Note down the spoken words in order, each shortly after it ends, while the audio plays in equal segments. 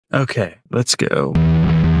Okay, let's go.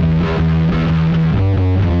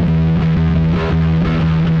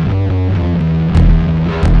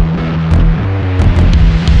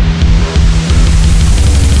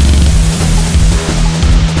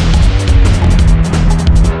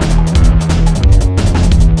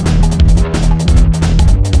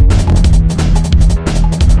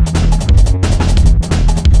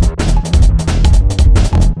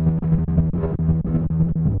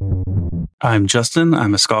 I'm Justin.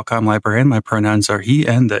 I'm a Skullcom librarian. My pronouns are he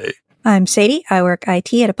and they. I'm Sadie. I work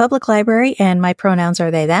IT at a public library, and my pronouns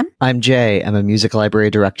are they, them. I'm Jay. I'm a music library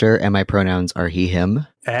director, and my pronouns are he, him.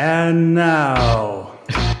 And now,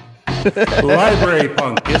 Library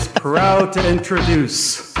Punk is proud to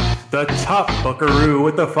introduce the top buckaroo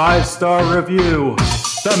with the 5-star review,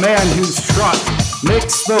 the man whose trot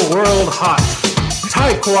makes the world hot,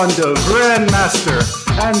 Taekwondo Grandmaster,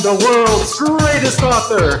 and the world's greatest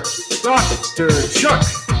author, Dr. Chuck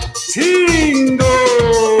Tingle!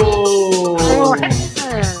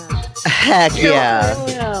 Heck yeah.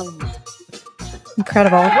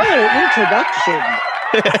 Incredible. What an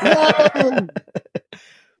introduction.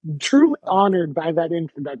 Truly honored by that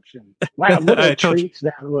introduction. Wow, what a treat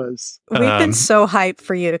that was. We've been so hyped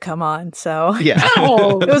for you to come on, so Yeah.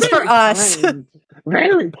 Oh, it was for us. kind.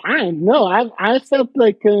 Very kind. No, I felt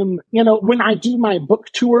like, when I do my book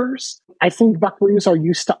tours, I think buckaroos are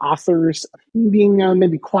used to authors being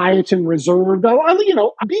maybe quiet and reserved.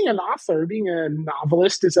 Being an author, being a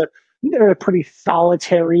novelist is a pretty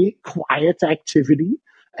solitary, quiet activity.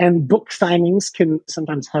 And book signings can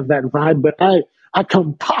sometimes have that vibe, but I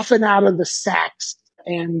come puffing out of the sacks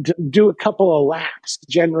and do a couple of laps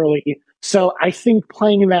generally. So I think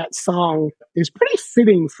playing that song is pretty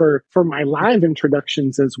fitting for my live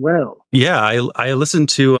introductions as well. Yeah, I listened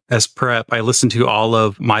to, as prep, I listened to all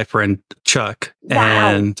of My Friend Chuck. Wow.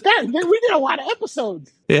 And We did a lot of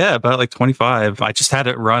episodes. yeah, about like 25. I just had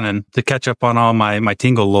it running to catch up on all my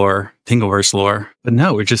Tingle lore, Tingleverse lore. But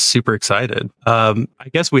no, we're just super excited. I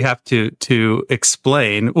guess we have to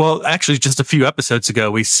explain. Well, actually, just a few episodes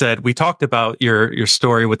ago, we talked about your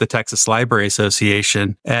story with the Texas Library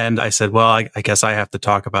Association. And I said, well, I guess I have to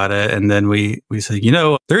talk about it. And then we said,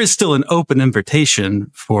 there is still an open invitation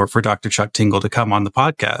for Dr. Chuck Tingle to come on the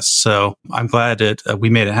podcast. So I'm glad that we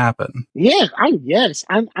made it happen. Yeah, yes.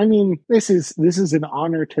 I mean, this is an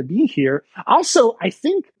honor to be here. Also, I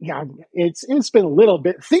think, it's been a little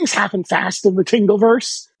bit, things happen fast in the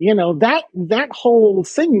Tingleverse. That whole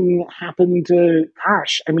thing happened,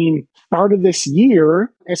 start of this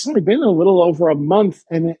year. It's only been a little over a month,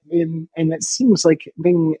 and it seems like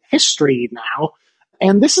being history now.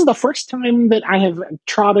 And this is the first time that I have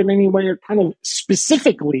trotted anywhere kind of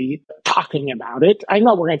specifically talking about it. I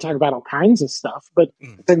know we're going to talk about all kinds of stuff, but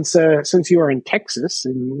since you are in Texas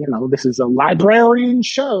and, this is a librarian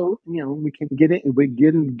show, we can get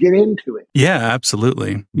into it. Yeah,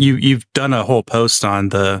 absolutely. You've done a whole post on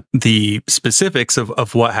the specifics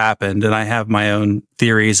of what happened, and I have my own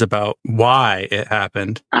theories about why it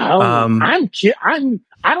happened.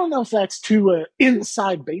 I don't know if that's too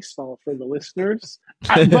inside baseball for the listeners,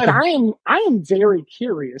 but I am very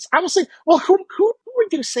curious. I was saying, well, who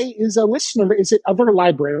would you say is a listener? Is it other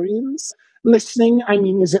librarians listening? I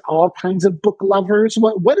mean, is it all kinds of book lovers?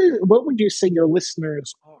 What would you say your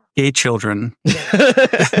listeners are? Gay children.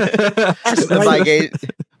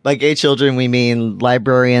 By gay children, we mean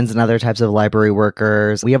librarians and other types of library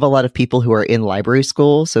workers. We have a lot of people who are in library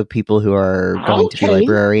school, so people who are going to be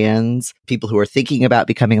librarians, people who are thinking about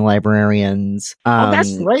becoming librarians.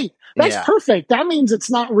 That's great. That's perfect. That means it's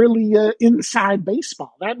not really inside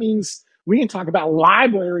baseball. That means we can talk about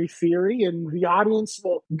library theory, and the audience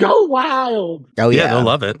will go wild. Oh yeah, they'll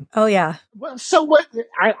love it. Oh yeah. Well, so what?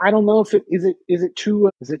 I don't know if is it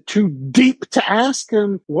too deep to ask?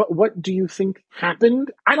 What do you think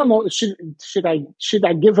happened? I don't know. Should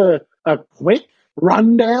I give a quick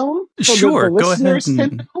rundown? So sure, the go ahead.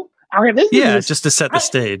 Just to set the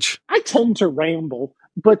stage. I tend to ramble,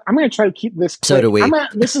 but I'm going to try to keep this quick. So do we.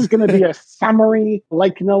 This is going to be a summary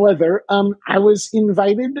like no other. I was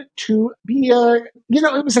invited to be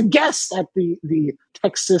it was a guest at the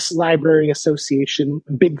Texas Library Association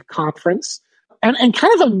big conference. And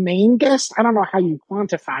kind of a main guest. I don't know how you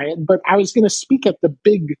quantify it, but I was going to speak at the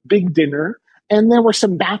big dinner. And there were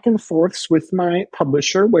some back and forths with my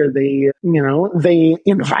publisher where they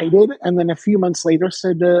invited, and then a few months later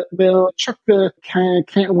said, well, Chuck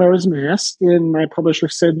can't wear his mask. And my publisher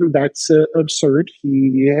said, that's absurd.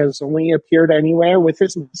 He has only appeared anywhere with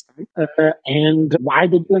his mask on. And why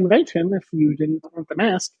did you invite him if you didn't want the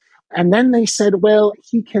mask? And then they said, well,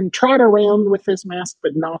 he can trot around with his mask,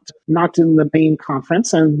 but not in the main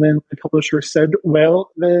conference. And then the publisher said,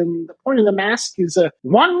 well, then the point of the mask is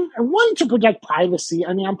one to protect privacy.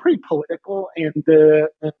 I mean, I'm pretty political, and the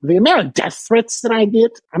amount of death threats that I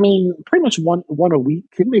get, I mean, pretty much one a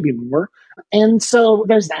week, maybe more. And so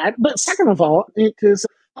there's that. But second of all, it is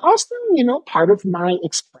also, part of my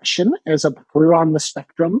expression as a queer on the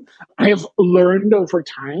spectrum. I have learned over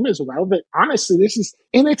time as well that honestly, this is,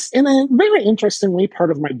 and it's in a very interesting way,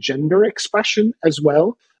 part of my gender expression as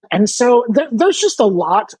well. And so there's just a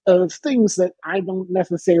lot of things that I don't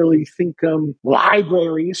necessarily think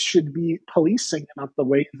libraries should be policing, not the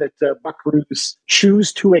way that buckaroos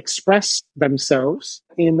choose to express themselves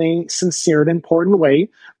in a sincere and important way.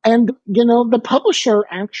 And, the publisher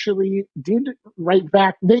actually did write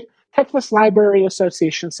back. Texas Library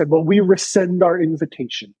Association said, well, we rescind our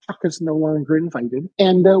invitation. Chuck is no longer invited.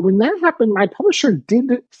 And when that happened, my publisher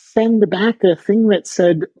did send back a thing that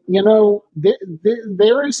said, there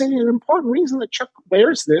is an important reason that Chuck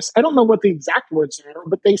wears this. I don't know what the exact words are,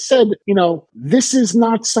 but they said, this is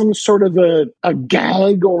not some sort of a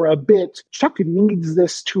gag or a bit. Chuck needs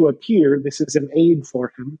this to appear. This is an aid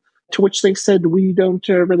for him. To which they said, we don't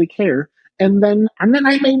really care. And then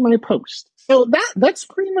I made my post. So that's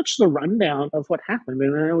pretty much the rundown of what happened.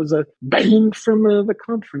 And I was banned from the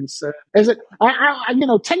conference.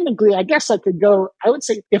 Technically, I guess I could go, I would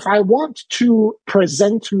say, if I want to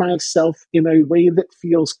present myself in a way that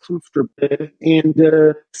feels comfortable and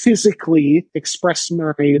physically express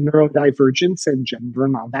my neurodivergence and gender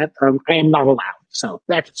and all that, I am not allowed. So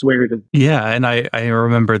that's where it is. Yeah, and I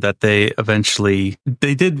remember that they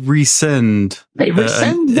did rescind. They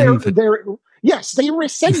rescind their yes, they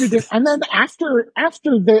rescinded it. And then after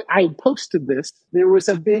I posted this, there was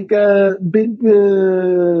a big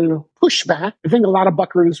pushback. I think a lot of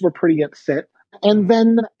buckaroos were pretty upset. And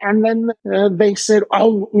then they said,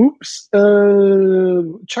 "Oh, oops,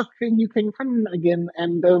 Chuck, you can come again."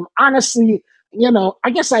 And honestly,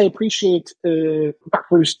 I guess I appreciate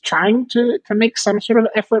buckaroos trying to make some sort of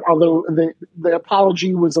effort, although the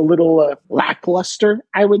apology was a little lackluster,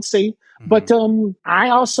 I would say. But I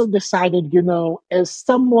also decided, as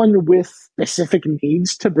someone with specific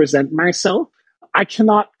needs to present myself, I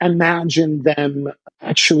cannot imagine them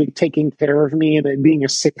actually taking care of me and it being a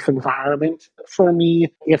safe environment for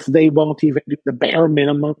me if they won't even do the bare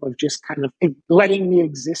minimum of just kind of letting me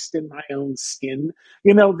exist in my own skin.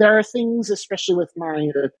 There are things, especially with my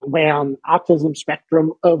way on autism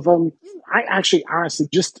spectrum, of I actually honestly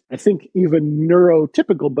I think even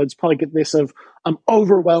neurotypical buds probably get this of I'm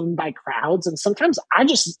overwhelmed by crowds, and sometimes I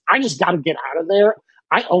just got to get out of there.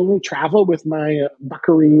 I only travel with my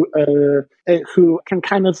buckaroo who can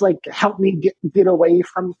kind of like help me get away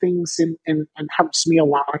from things and helps me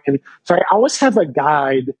along. And so I always have a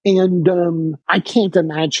guide, and I can't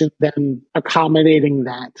imagine them accommodating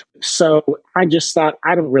that. So I just thought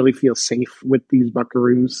I don't really feel safe with these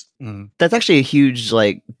buckaroos. That's actually a huge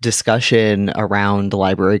discussion around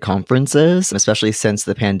library conferences, especially since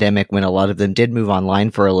the pandemic when a lot of them did move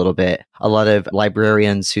online for a little bit. A lot of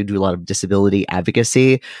librarians who do a lot of disability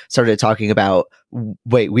advocacy started talking about,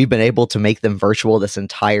 wait, we've been able to make them virtual this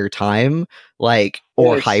entire time,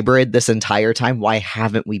 or hybrid this entire time. Why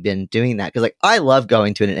haven't we been doing that? Because I love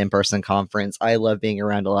going to an in-person conference. I love being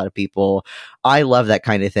around a lot of people. I love that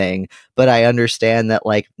kind of thing. But I understand that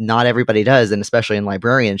not everybody does. And especially in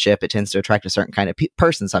librarianship, it tends to attract a certain kind of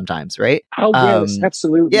person sometimes, right? Oh, yes,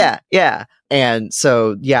 absolutely. Yeah. And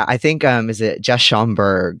so, I think, is it Jess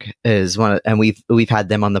Schomburg is one of, and we've had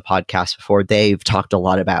them on the podcast before. They've talked a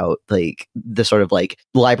lot about the sort of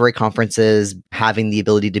library conferences having the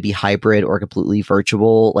ability to be hybrid or completely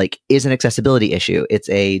virtual, is an accessibility issue. It's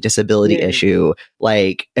a disability issue,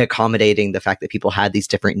 accommodating the fact that people had these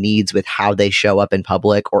different needs with how they show up in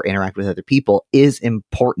public or interact with other people is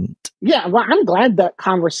important. Yeah. Well, I'm glad that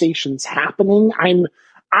conversation's happening.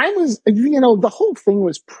 I was, the whole thing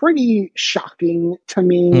was pretty shocking to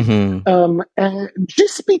me,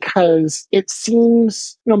 just because it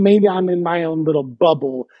seems, maybe I'm in my own little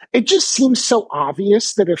bubble. It just seems so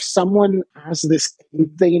obvious that if someone has this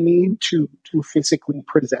aid they need to physically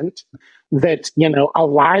present, that, a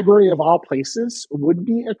library of all places would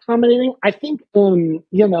be accommodating. I think, I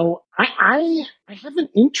have an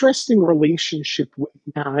interesting relationship with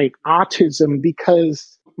my autism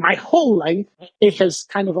because my whole life, it has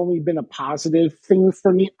kind of only been a positive thing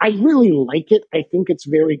for me. I really like it. I think it's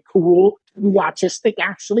very cool to be autistic,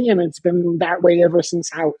 actually, and it's been that way ever since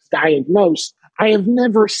I was diagnosed. I have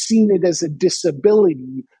never seen it as a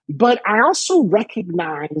disability, but I also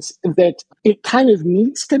recognize that it kind of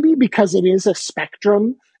needs to be because it is a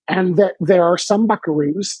spectrum. and that there are some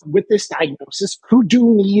buckaroos with this diagnosis who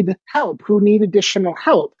do need help, who need additional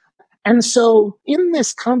help. And so in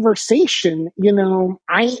this conversation,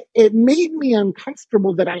 it made me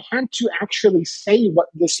uncomfortable that I had to actually say what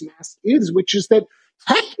this mask is, which is that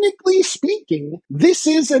technically speaking, this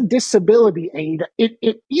is a disability aid.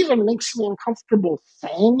 It even makes me uncomfortable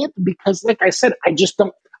saying it because, like I said,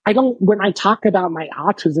 when I talk about my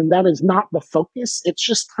autism, that is not the focus. It's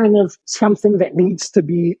just kind of something that needs to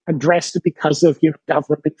be addressed because of,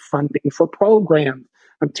 government funding for programs.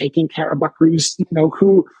 I'm taking care of buckaroos,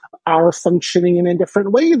 who are functioning in a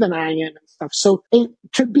different way than I am and stuff. So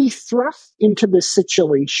to be thrust into this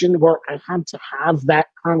situation where I had to have that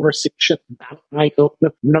conversation about my own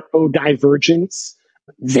neurodivergence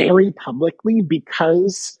very publicly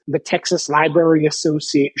because the Texas Library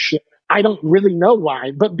Association, I don't really know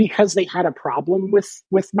why, but because they had a problem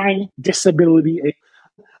with my disability,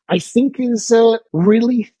 I think is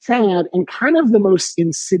really sad. And kind of the most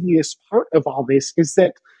insidious part of all this is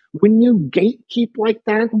that when you gatekeep like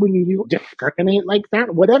that, when you discriminate like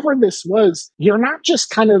that, whatever this was, you're not just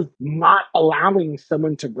kind of not allowing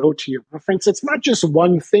someone to go to your conference. It's not just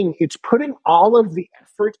one thing. It's putting all of the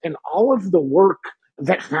effort and all of the work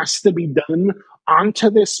that has to be done onto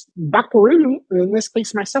this buckaroo, in this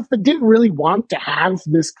case myself, that didn't really want to have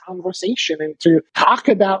this conversation and to talk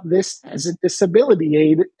about this as a disability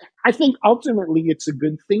aid. I think ultimately it's a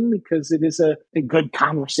good thing because it is a good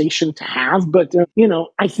conversation to have. But,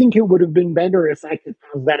 I think it would have been better if I could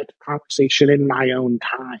have that conversation in my own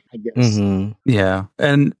time, I guess. Mm-hmm. Yeah.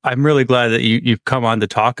 And I'm really glad that you've come on to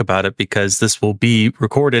talk about it because this will be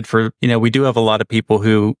recorded for, we do have a lot of people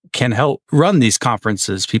who can help run these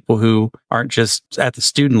conferences, people who aren't just at the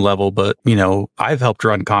student level, but, I've helped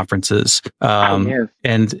run conferences.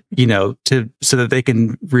 And, so that they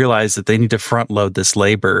can realize that they need to front load this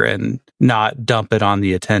labor and not dump it on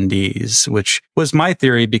the attendees, which was my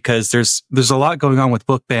theory because there's a lot going on with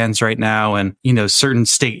book bans right now. And, certain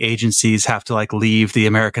state agencies have to leave the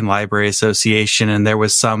American Library Association. And there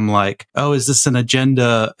was some is this an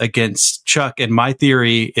agenda against Chuck? And my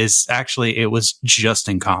theory is actually it was just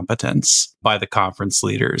incompetence by the conference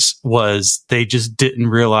leaders. Was they just didn't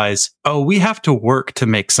realize, we have to work to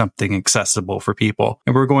make something accessible for people.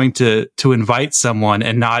 And we're going to invite someone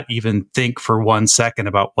and not even think for 1 second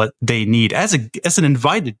about what they need as an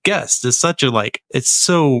invited guest is such it's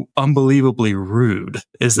so unbelievably rude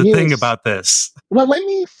is the thing about this. Well,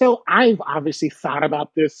 so I've obviously thought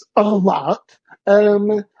about this a lot.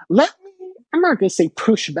 I'm not going to say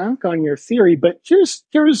push back on your theory, but here's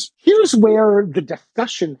where the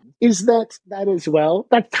discussion is that as well.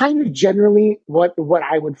 That's kind of generally what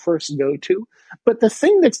I would first go to. But the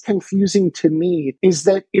thing that's confusing to me is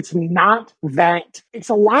that it's not that it's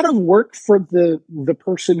a lot of work for the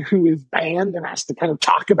person who is banned and has to kind of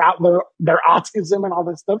talk about their autism and all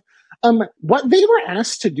this stuff. What they were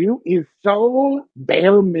asked to do is so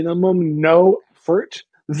bare minimum, no effort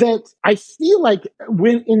that I feel like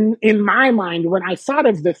when in my mind, when I thought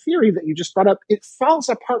of the theory that you just brought up, it falls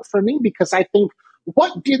apart for me because I think,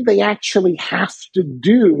 what did they actually have to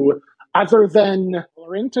do other than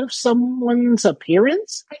tolerant of someone's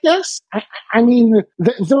appearance, I guess? I mean,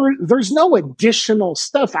 there's no additional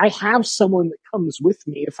stuff. I have someone that comes with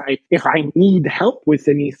me if I need help with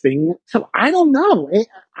anything. So I don't know.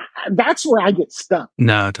 That's where I get stuck.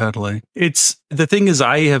 No, totally. The thing is,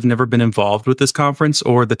 I have never been involved with this conference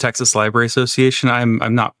or the Texas Library Association.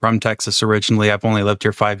 I'm not from Texas originally. I've only lived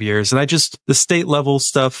here 5 years, and the state level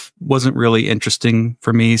stuff wasn't really interesting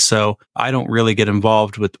for me. So I don't really get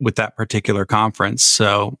involved with that particular conference.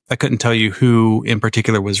 So I couldn't tell you who in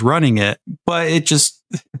particular was running it, but it just,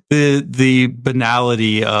 the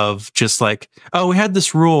banality of just we had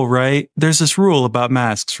this rule, right? There's this rule about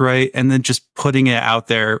masks, right? And then just putting it out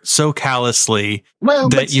there so callously. Well,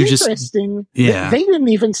 that you interesting. They didn't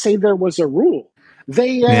even say there was a rule.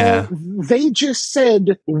 They just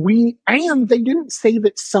said and they didn't say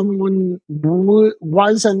that someone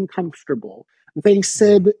was uncomfortable. They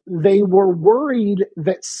said they were worried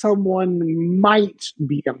that someone might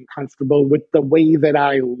be uncomfortable with the way that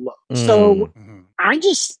I look. So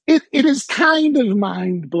it is kind of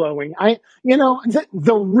mind blowing.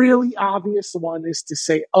 The really obvious one is to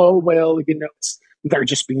say, they're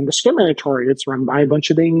just being discriminatory. It's run by a bunch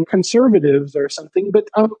of dang conservatives or something. But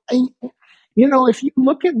if you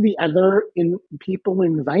look at the other people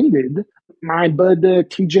invited, my bud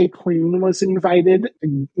TJ Klune was invited,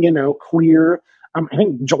 queer. I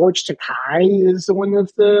think George Takai is one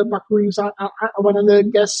of the buckaroos, one of the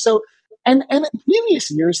guests. So, and in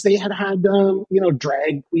previous years, they had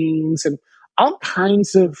drag queens and all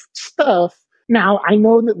kinds of stuff. Now, I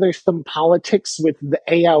know that there's some politics with the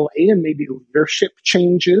ALA and maybe leadership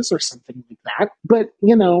changes or something like that. But,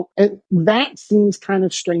 that seems kind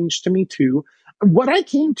of strange to me too. What I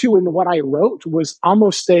came to and what I wrote was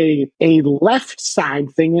almost a left side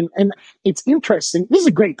thing. And it's interesting. This is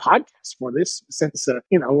a great podcast for this since,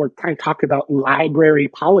 we're kind of talking about library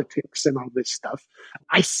politics and all this stuff.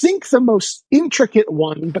 I think the most intricate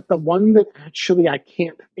one, but the one that actually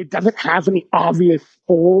it doesn't have any obvious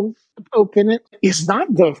holes to poke in it, is not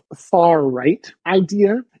the far right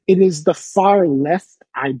idea. It is the far left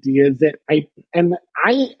idea that I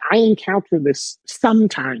encounter this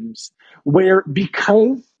sometimes, where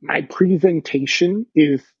because my presentation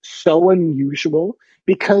is so unusual,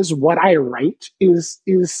 because what I write is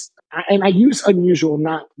and I use unusual,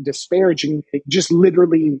 not disparaging, just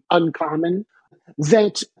literally uncommon,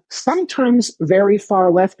 that sometimes very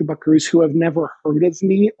far left buckaroos who have never heard of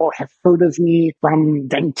me or have heard of me from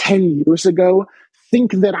 10 years ago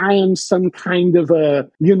think that I am some kind of a,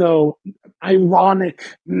 ironic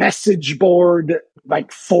message board,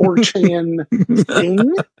 like 4chan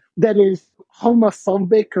thing that is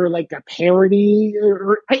homophobic or like a parody.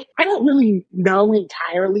 Or I don't really know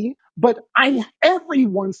entirely. But every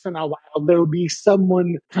once in a while, there'll be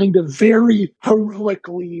someone kind of very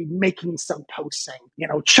heroically making some post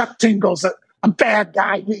saying, Chuck Tingle's a bad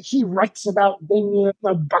guy. He writes about being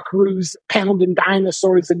buckaroos pounding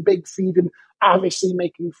dinosaurs and big feet and obviously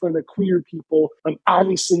making fun of queer people.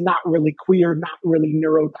 Obviously not really queer, not really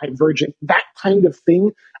neurodivergent, that kind of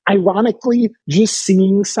thing. Ironically, just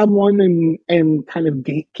seeing someone and kind of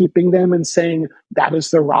gatekeeping them and saying that is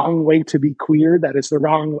the wrong way to be queer, that is the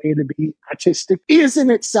wrong way to be autistic, is in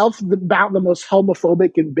itself about the most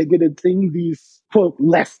homophobic and bigoted thing these, quote,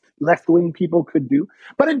 left-wing people could do.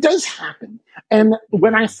 But it does happen. And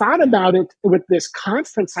when I thought about it with this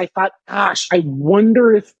conference, I thought, gosh, I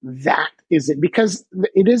wonder if that is it. Because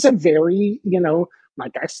it is a very,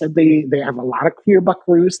 like I said, they have a lot of queer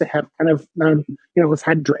buckaroos. They have kind of, we've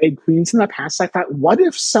had drag queens in the past. I thought, what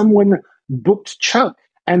if someone booked Chuck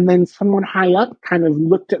and then someone high up kind of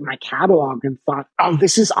looked at my catalog and thought, oh,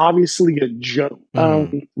 this is obviously a joke.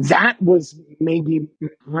 That was maybe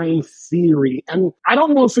my theory. And I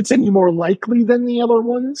don't know if it's any more likely than the other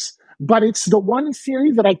ones, but it's the one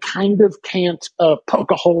theory that I kind of can't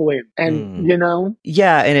poke a hole in. And,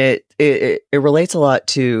 Yeah, and it relates a lot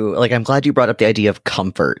to, like, I'm glad you brought up the idea of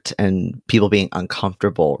comfort and people being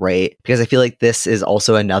uncomfortable, right? Because I feel like this is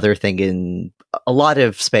also another thing in a lot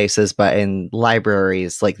of spaces, but in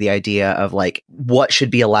libraries, like the idea of like what should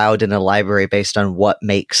be allowed in a library based on what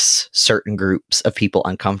makes certain groups of people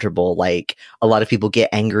uncomfortable. Like a lot of people get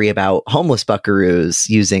angry about homeless buckaroos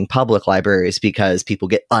using public libraries because people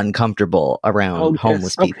get uncomfortable around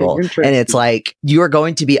homeless people. And it's like, you are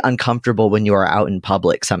going to be uncomfortable when you are out in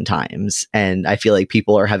public sometimes. And I feel like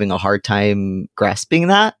people are having a hard time grasping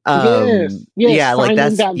that. Yes, like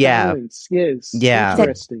that's, balance. Yes. Yeah.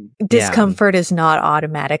 Interesting. Discomfort is not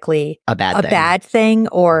automatically a bad thing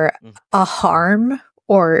or a harm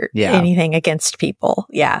or anything against people.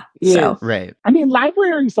 Yeah. Yes. So right. I mean,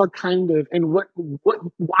 libraries are kind of, and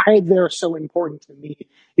why they're so important to me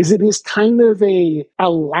is it is kind of a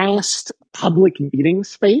last public meeting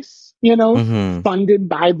space, funded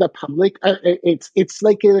by the public. It's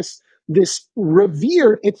like this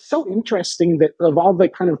revered. It's so interesting that of all the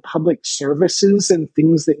kind of public services and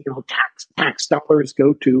things that tax dollars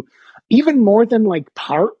go to, even more than like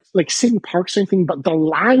parks, like city parks or anything, but the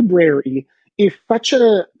library is such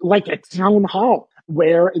a town hall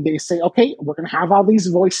where they say, okay, we're going to have all these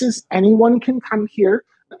voices. Anyone can come here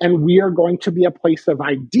and we are going to be a place of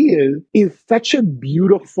ideas, is such a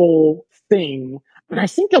beautiful thing. And I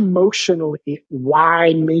think emotionally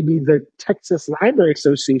why maybe the Texas Library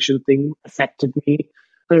Association thing affected me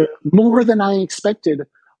more than I expected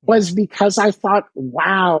was because I thought,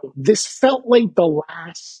 wow, this felt like the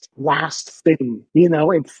last thing.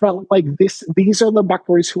 It felt like these are the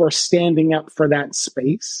buckaroos who are standing up for that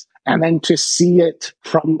space. And then to see it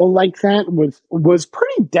crumble like that was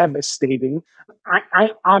pretty devastating. I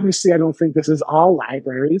obviously, I don't think this is all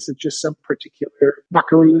libraries. It's just some particular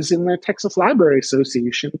buckaroos in the Texas Library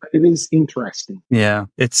Association. But it is interesting. Yeah,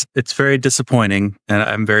 it's very disappointing. And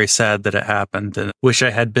I'm very sad that it happened. And wish I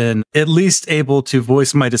had been at least able to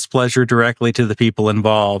voice my displeasure directly to the people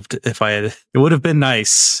involved. It would have been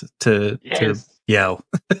nice to yell.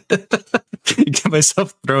 Get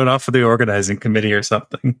myself thrown off of the organizing committee or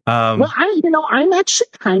something. Well, I'm actually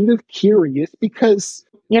kind of curious because,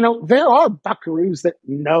 there are buckaroos that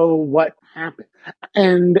know what happen.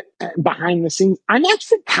 And behind the scenes, I'm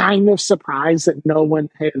actually kind of surprised that no one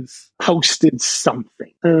has posted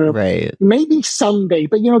something. Right. Maybe someday,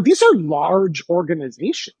 but these are large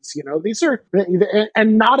organizations. These are,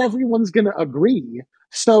 and not everyone's going to agree.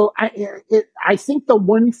 So I think the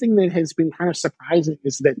one thing that has been kind of surprising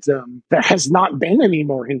is that there has not been any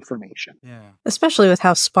more information. Yeah. Especially with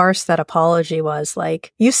how sparse that apology was.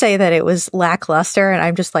 Like, you say that it was lackluster, and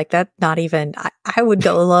I'm just like, that not even, I would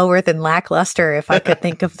go lower than lackluster if I could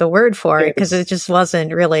think of the word for it, because it just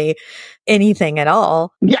wasn't really anything at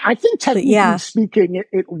all. Yeah, I think technically speaking,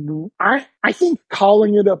 I think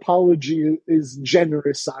calling it apology is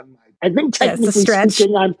generous on my. I think technically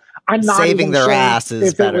speaking, I'm not saving even their sure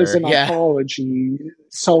asses if better. It was an apology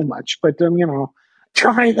so much, but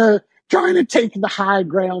trying to take the high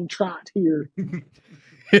ground trot here.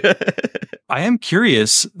 I am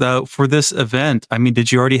curious, though, for this event. I mean,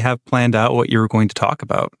 did you already have planned out what you were going to talk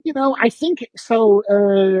about? I think so.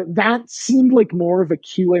 That seemed like more of a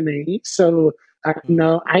Q&A. So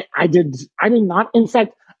no, I did not. In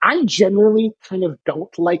fact, I generally kind of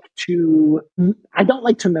don't like to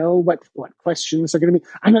know what questions are going to be.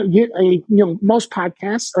 I know, most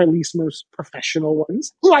podcasts, or at least most professional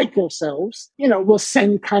ones like ourselves, will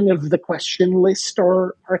send kind of the question list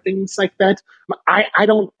or things like that. I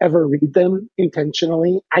don't ever read them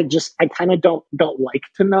intentionally. I kind of don't like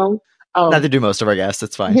to know. Neither do most of our guests.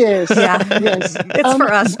 It's fine. Yes. Yes. It's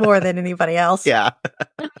for us more than anybody else. Yeah.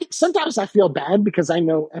 Sometimes I feel bad because I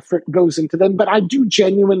know effort goes into them, but I do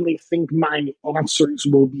genuinely think my answers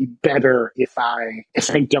will be better if I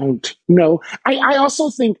don't know. I also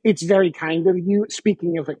think it's very kind of you.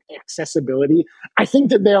 Speaking of accessibility, I think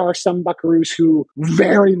that there are some buckaroos who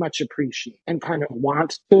very much appreciate and kind of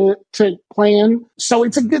want to plan. So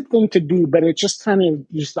it's a good thing to do, but it's just kind of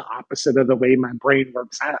just the opposite of the way my brain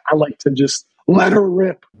works. I like to just let her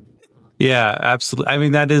rip. Yeah, absolutely. I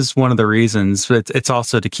mean, that is one of the reasons, but it's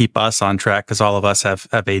also to keep us on track because all of us have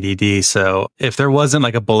ADD. So if there wasn't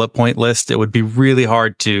like a bullet point list, it would be really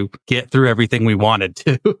hard to get through everything we wanted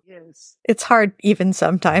to. Yes. It's hard even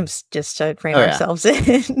sometimes just to rein ourselves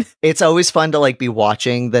in. It's always fun to like be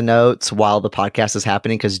watching the notes while the podcast is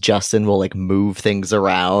happening because Justin will like move things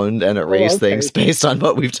around and erase things based on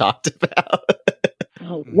what we've talked about.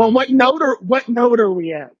 Well, what note are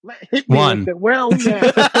we at? Hit me One. with it. Where are we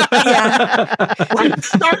at? Yeah. Let's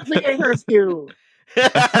start the interview.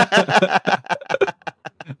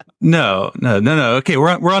 No. Okay,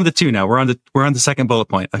 we're on the 2 now. We're on the second bullet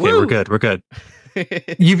point. Okay, Woo! We're good.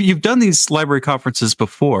 You've done these library conferences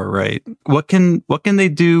before, right? What can they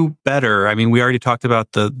do better? I mean, we already talked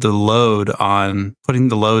about the load on putting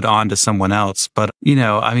the load on to someone else, but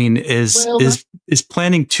I mean, is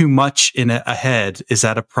planning too much ahead? Is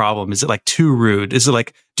that a problem? Is it like too rude? Is it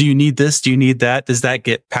like, do you need this? Do you need that? Does that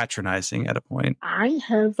get patronizing at a point? I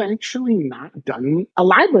have actually not done a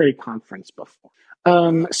library conference before.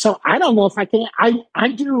 So I don't know if I can. I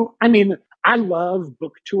do. I mean, I love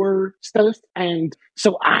book tour stuff. And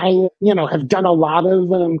so I, have done a lot of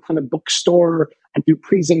kind of bookstore. I do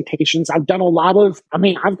presentations. I've done a lot of,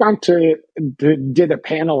 I've gone did a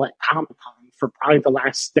panel at Comic-Con for probably the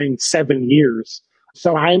last 7 years.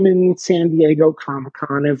 So I'm in San Diego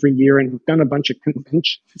Comic-Con every year and I've done a bunch of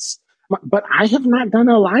conventions. But I have not done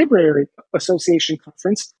a library association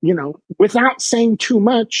conference, without saying too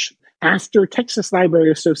much. After Texas Library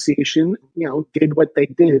Association, did what they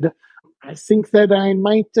did, I think that I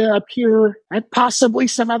might appear at possibly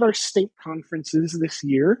some other state conferences this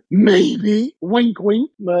year. Maybe. Wink,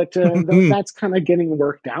 wink. But that's kind of getting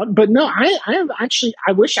worked out. But no,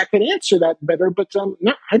 I wish I could answer that better. But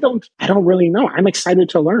no, I don't really know. I'm excited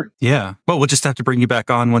to learn. Yeah. Well, we'll just have to bring you back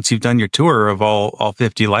on once you've done your tour of all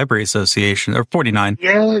 50 library associations, or 49.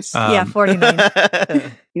 Yes. 49.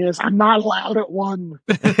 Yes, I'm not allowed at one.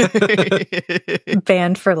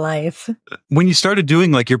 Banned for life. When you started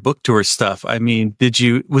doing like your book tour stuff,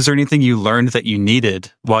 was there anything you learned that you needed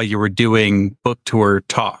while you were doing book tour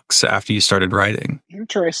talks after you started writing?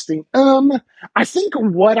 Interesting. I think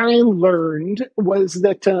what I learned was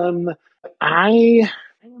that I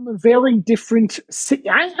am a very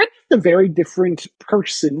different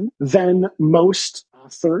person than most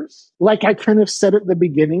authors. Like I kind of said at the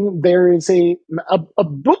beginning, there is a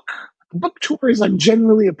book tour is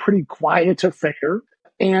generally a pretty quiet affair.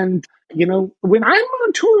 And, when I'm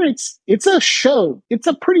on tour, it's a show. It's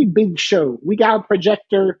a pretty big show. We got a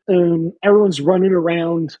projector. Everyone's running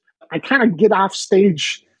around. I kind of get off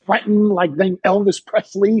stage fighting like then Elvis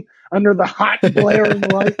Presley under the hot blaring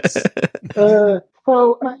lights.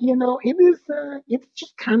 It's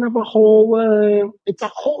just kind of it's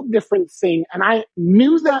a whole different thing. And I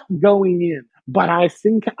knew that going in. But I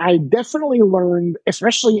think I definitely learned,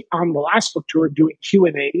 especially on the last book tour, doing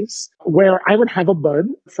Q&As, where I would have a bud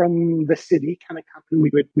from the city kind of come and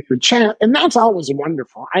we would chat. And that's always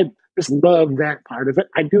wonderful. I just love that part of it.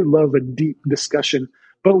 I do love a deep discussion.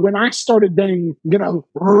 But when I started then,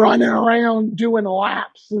 running around doing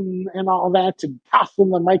laps and all that and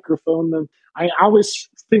tossing the microphone, then I always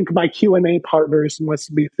think my Q&A partners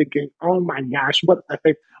must be thinking, oh my gosh, what the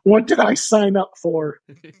heck? What did I sign up for?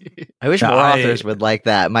 I wish more authors would like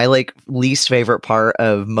that. My least favorite part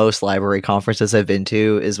of most library conferences I've been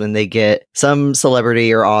to is when they get some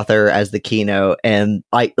celebrity or author as the keynote, and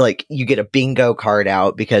you get a bingo card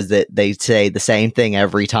out because they say the same thing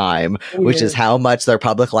every time, which is how much their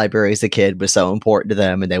public library as a kid was so important to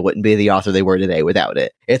them, and they wouldn't be the author they were today without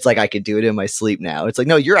it. It's like I could do it in my sleep now. It's like,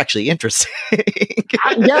 no, you're actually interesting.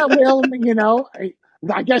 Yeah, well,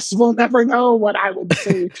 I guess we'll never know what I would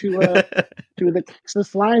say to the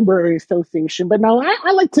Texas Library Association. But no,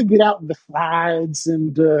 I like to get out the slides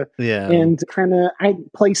and kind of I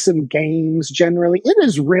play some games. Generally, it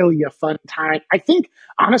is really a fun time. I think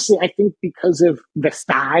because of the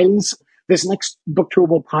size, this next book tour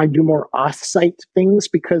will probably do more off-site things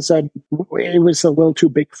because it was a little too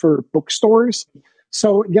big for bookstores.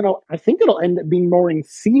 So, I think it'll end up being more in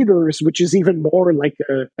theaters, which is even more like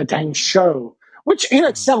a dang show. Which in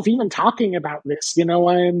itself, even talking about this,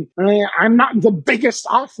 I'm not the biggest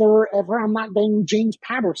author ever. I'm not dang James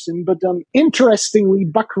Patterson, but interestingly,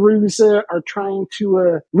 Buckaroos are trying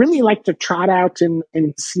to really like to trot out and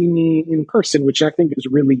see me in person, which I think is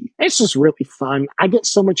it's just really fun. I get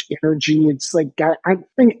so much energy. It's like I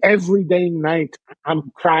think every day night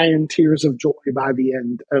I'm crying tears of joy by the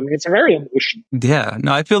end. It's very emotional. Yeah,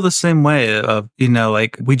 no, I feel the same way.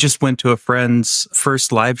 We just went to a friend's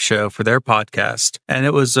first live show for their podcast. And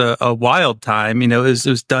it was a wild time. It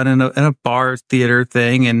was done in a bar theater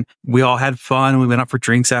thing, and we all had fun. We went out for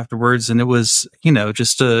drinks afterwards, and it was,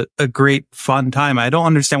 just a great fun time. I don't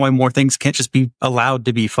understand why more things can't just be allowed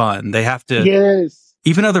to be fun. They have to. Yes.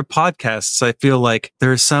 Even other podcasts, I feel like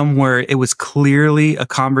there are some where it was clearly a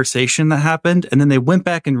conversation that happened, and then they went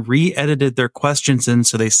back and re-edited their questions in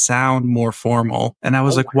so they sound more formal. And I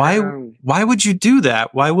was why would you do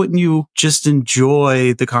that? Why wouldn't you just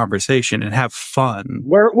enjoy the conversation and have fun?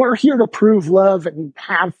 We're here to prove love and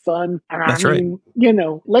have fun. And That's right.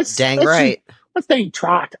 Let's stay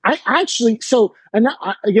trot. I actually,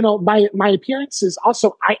 my appearances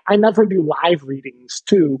also, I never do live readings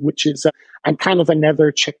too, which is I'm kind of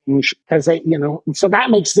another change because so that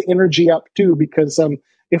makes the energy up too, because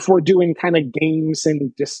if we're doing kind of games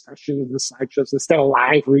and discussions and slideshows instead of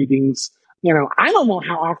live readings, I don't know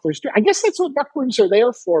how authors do. I guess that's what Buckaroos are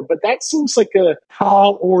there for, but that seems like a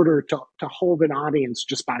tall order to hold an audience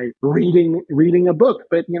just by reading a book.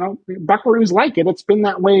 But Buckaroos like it. It's been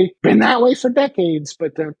that way for decades.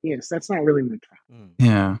 But yes, that's not really my track.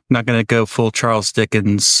 Yeah, not going to go full Charles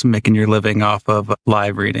Dickens, making your living off of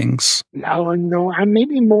live readings. No, I'm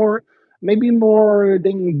maybe more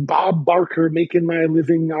than Bob Barker making my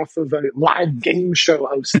living off of a live game show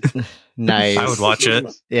host. Nice. I would watch it.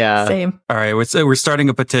 Yeah. Same. All right. We're starting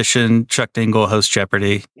a petition. Chuck Tingle host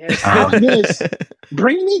Jeopardy. Yes. Yes.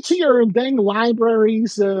 Bring me to your dang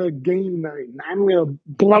library's game night. I'm going to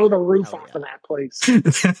blow the roof off of that place.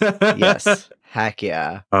 Yes. Heck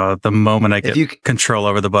yeah. The moment I get control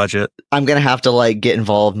over the budget. I'm going to have to get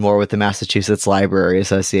involved more with the Massachusetts Library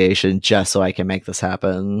Association just so I can make this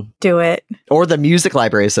happen. Do it. Or the Music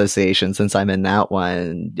Library Association, since I'm in that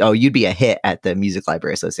one. Oh, you'd be a hit at the Music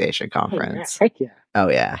Library Association conference. Heck yeah. Oh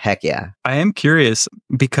yeah, heck yeah. I am curious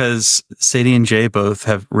because Sadie and Jay both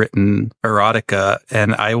have written erotica,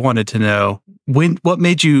 and I wanted to know what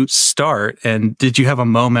made you start, and did you have a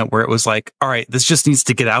moment where it was like, all right, this just needs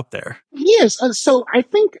to get out there? Yes. So I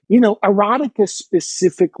think, erotica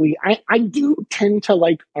specifically, I do tend to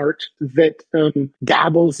like art that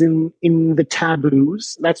dabbles in the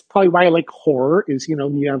taboos. That's probably why I like horror is, you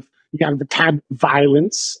have the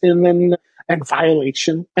violence and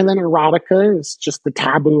violation. And then erotica is just the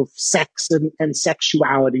taboo of sex and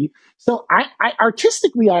sexuality. So I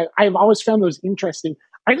artistically, I've always found those interesting.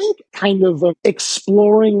 I think kind of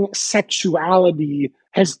exploring sexuality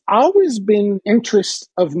has always been interest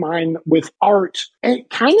of mine with art. And it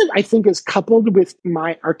kind of, I think, is coupled with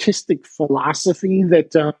my artistic philosophy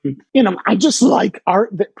that, I just like art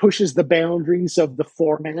that pushes the boundaries of the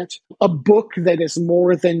format. A book that is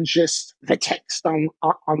more than just the text on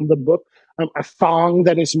the book. A song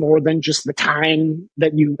that is more than just the time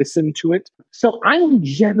that you listen to it. So I'm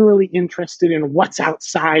generally interested in what's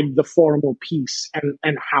outside the formal piece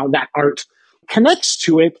and how that art connects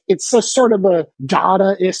to it. It's a sort of a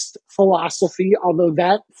Dadaist philosophy, although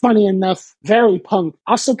that, funny enough, very punk,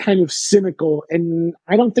 also kind of cynical. And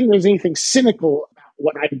I don't think there's anything cynical about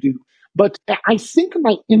what I do. But I think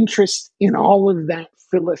my interest in all of that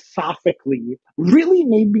philosophically really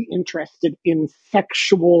made me interested in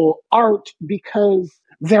sexual art because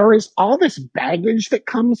there is all this baggage that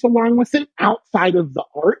comes along with it outside of the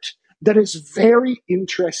art that is very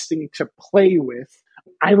interesting to play with.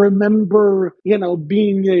 I remember,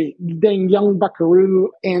 being a dang young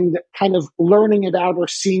buckaroo and kind of learning about or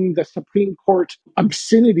seeing the Supreme Court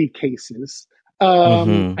obscenity cases.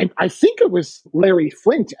 I think it was Larry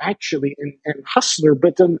Flint actually and Hustler,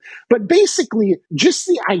 but basically just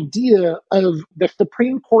the idea of the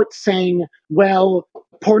Supreme Court saying, well,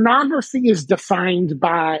 pornography is defined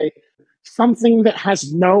by something that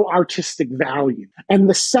has no artistic value. And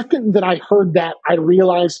the second that I heard that, I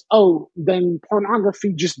realized, then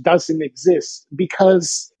pornography just doesn't exist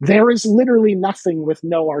because there is literally nothing with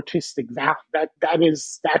no artistic value.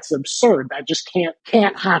 That's absurd. That just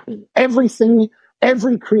can't happen.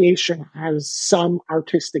 Every creation has some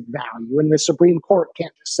artistic value, and the Supreme Court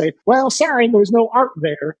can't just say, well, sorry, there's no art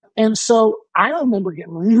there. And so I remember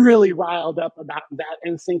getting really riled up about that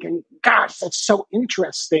and thinking, gosh, that's so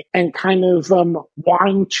interesting, and kind of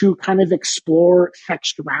wanting to kind of explore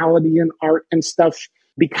sexuality and art and stuff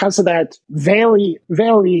because of that very,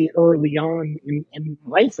 very early on in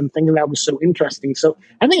life, and thinking that was so interesting. So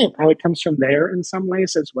I think it probably comes from there in some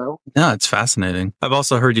ways as well. Yeah, it's fascinating. I've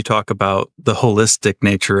also heard you talk about the holistic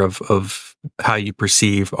nature of how you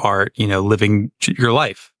perceive art, living your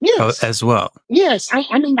life as well. Yes.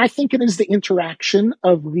 I think it is the interaction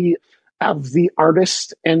of the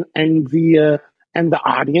artist and the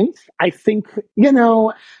audience. I think,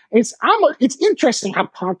 it's interesting how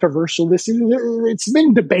controversial this is. It's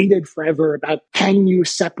been debated forever about, can you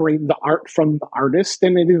separate the art from the artist?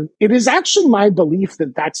 And it is actually my belief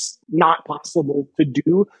that that's not possible to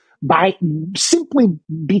do, simply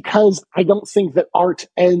because I don't think that art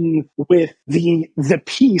ends with the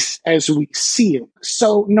piece as we see it.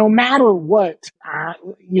 So no matter what,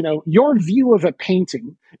 your view of a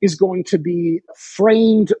painting is going to be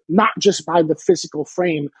framed not just by the physical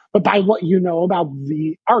frame, but by what you know about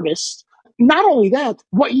the artist. Not only that,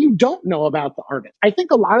 what you don't know about the artist. I think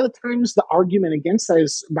a lot of the times the argument against that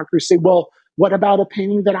is Buckaroo say, well, what about a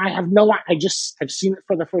painting that I've seen it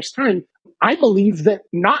for the first time? I believe that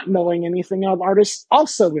not knowing anything of artists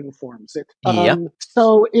also informs it. Yep.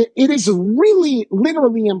 So it is really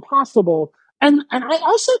literally impossible. And I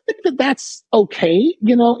also think that that's okay.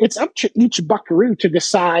 It's up to each buckaroo to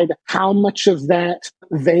decide how much of that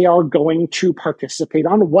they are going to participate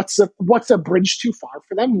on. What's a bridge too far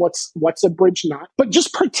for them? What's a bridge not? But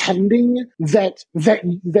just pretending that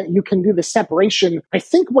you can do the separation, I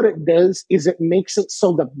think what it does is it makes it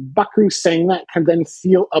so the buckaroo saying that can then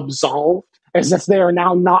feel absolved, as if they are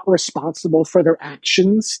now not responsible for their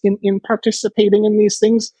actions in participating in these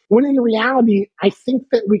things. When in reality, I think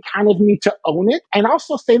that we kind of need to own it and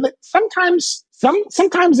also say that sometimes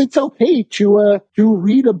it's okay to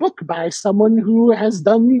read a book by someone who has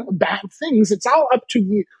done bad things. It's all up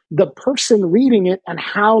to the person reading it and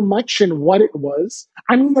how much and what it was.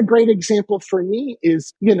 A great example for me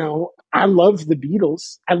is, I love the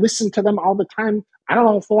Beatles. I listen to them all the time. I don't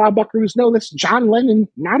know if a lot of buckaroos know this. John Lennon,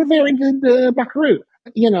 not a very good buckaroo,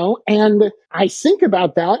 and I think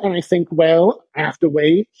about that and I think, well, after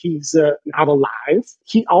way, he's not alive.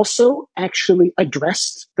 He also actually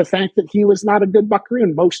addressed the fact that he was not a good buckaroo,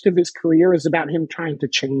 and most of his career is about him trying to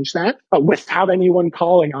change that, but without anyone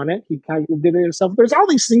calling on it. He kind of did it himself. There's all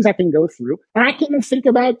these things I can go through, and I can think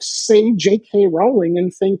about, say, J.K. Rowling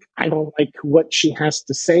and think, I don't like what she has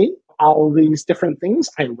to say. All these different things.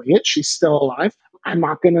 I weigh it. She's still alive. I'm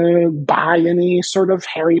not going to buy any sort of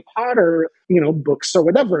Harry Potter, books or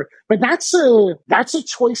whatever. But that's a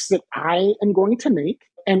choice that I am going to make.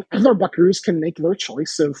 And other buckaroos can make their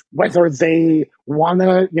choice of whether they want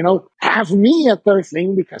to, have me at their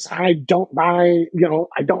thing because I don't buy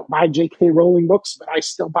J.K. Rowling books, but I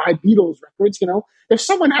still buy Beatles records. If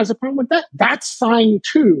someone has a problem with that, that's fine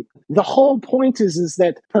too. The whole point is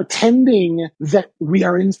that pretending that we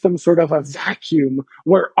are in some sort of a vacuum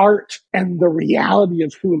where art and the reality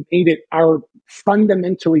of who made it are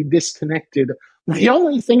fundamentally disconnected. The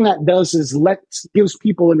only thing that does is gives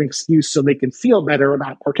people an excuse so they can feel better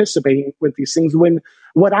about participating with these things. When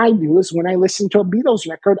what I do is when I listen to a Beatles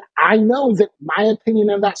record, I know that my opinion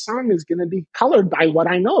of that song is going to be colored by what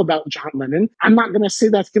I know about John Lennon. I'm not going to say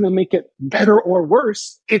that's going to make it better or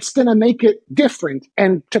worse. It's going to make it different.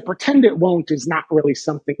 And to pretend it won't is not really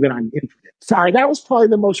something that I'm interested in. Sorry, that was probably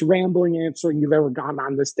the most rambling answer you've ever gotten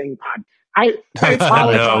on this dang podcast. I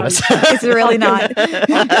apologize. It's really not.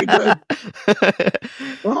 Okay, good.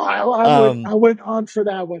 Well, I went on for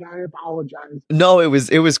that one. I apologize. No, it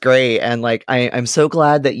was great. And like I'm so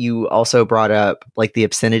glad that you also brought up like the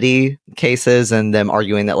obscenity cases and them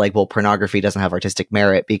arguing that like, well, pornography doesn't have artistic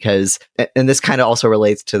merit because, and this kind of also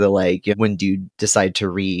relates to the like, when do you decide to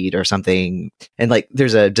read or something? And like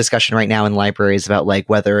there's a discussion right now in libraries about like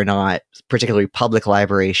whether or not particularly public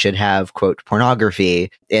libraries should have quote pornography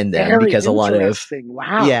in them. Very because a lot of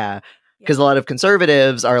wow. Yeah. Because a lot of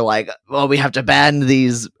conservatives are like, well, we have to ban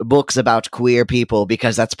these books about queer people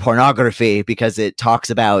because that's pornography, because it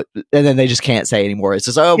talks about, and then they just can't say anymore. It's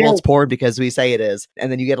just, oh, well, it's porn because we say it is.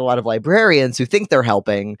 And then you get a lot of librarians who think they're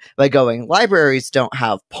helping by going, libraries don't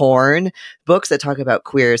have porn. Books that talk about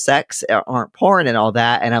queer sex aren't porn and all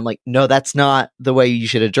that. And I'm like, no, that's not the way you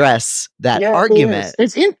should address that argument.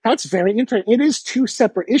 That's very interesting. It is two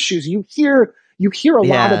separate issues. You hear a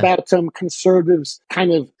lot about some conservatives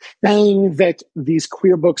kind of saying that these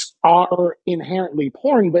queer books are inherently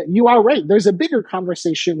porn, but you are right. There's a bigger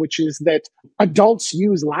conversation, which is that adults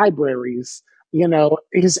use libraries.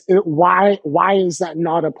 Why is that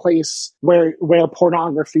not a place where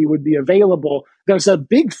pornography would be available? There's a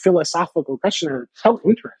big philosophical question. So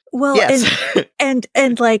interesting. Well, yes.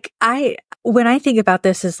 and like when I think about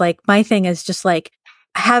this is like, my thing is just like,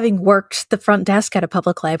 having worked the front desk at a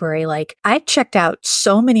public library, like I checked out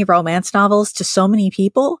so many romance novels to so many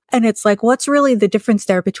people. And it's like, what's really the difference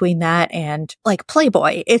there between that and like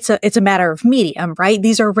Playboy? It's a matter of medium, right?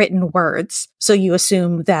 These are written words. So you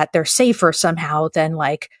assume that they're safer somehow than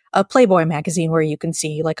like a Playboy magazine where you can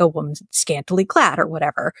see like a woman scantily clad or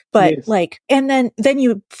whatever. But like, and then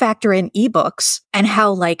you factor in ebooks and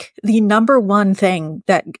how like the number one thing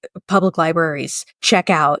that public libraries check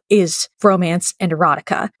out is romance and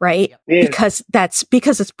erotica, right? Yeah.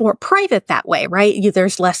 Because it's more private that way, right?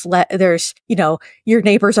 There's less, there's, your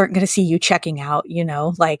neighbors aren't going to see you checking out,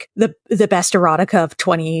 like the best erotica of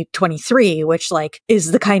 2023, which like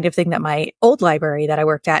is the kind of thing that my old library that I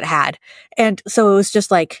worked at had. And so it was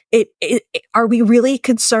just like, are we really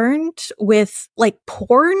concerned with like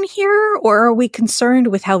porn here, or are we concerned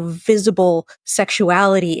with how visible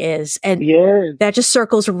sexuality is? And that just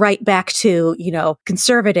circles right back to,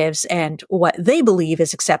 conservatives and what they believe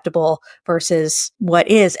is acceptable versus what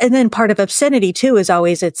is. And then part of obscenity too is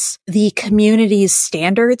always it's the community's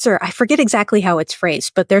standards, or I forget exactly how it's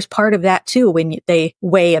phrased, but there's part of that too when they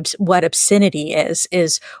weigh what obscenity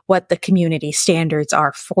is what the community standards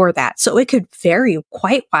are for that. So it could vary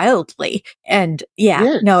quite wildly. And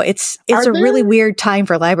it's a really weird time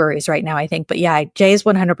for libraries right now, I think. But yeah, Jay is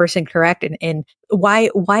 100% correct. And why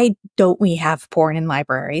don't we have porn in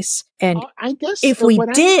libraries? And I guess if we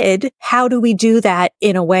did, how do we do that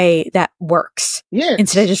in a way that works?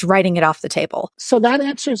 Instead of just writing it off the table. So that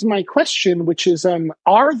answers my question, which is,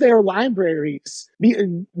 are there libraries?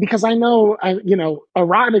 Because I know,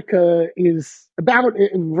 erotica is about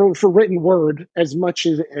for written word as much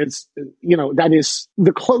as that is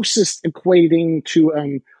the closest equating to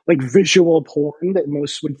like visual porn that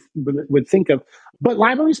most would think of. But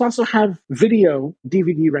libraries also have video,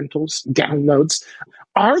 DVD rentals, downloads.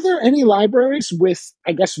 Are there any libraries with,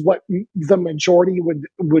 I guess, what the majority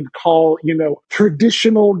would call,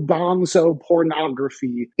 traditional gonzo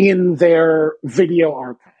pornography in their video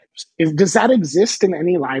archives? Does that exist in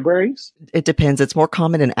any libraries? It depends. It's more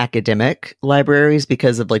common in academic libraries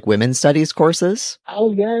because of like women's studies courses.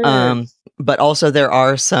 Oh, yeah. But also there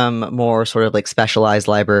are some more sort of like specialized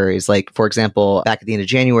libraries. Like, for example, back at the end of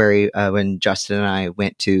January, when Justin and I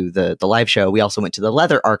went to the live show, we also went to the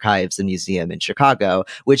Leather Archives and Museum in Chicago,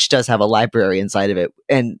 which does have a library inside of it.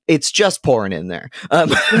 And it's just porn in there.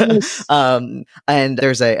 And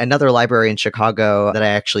there's another library in Chicago that I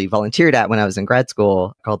actually volunteered at when I was in grad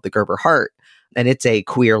school called the Gerber Hart. And it's a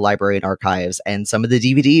queer library and archives. And some of the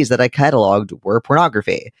DVDs that I cataloged were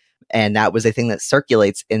pornography. And that was a thing that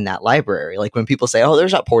circulates in that library. Like when people say, oh,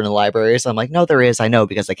 there's not porn in libraries. I'm like, no, there is. I know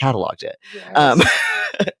because I cataloged it.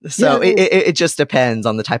 Yes. It just depends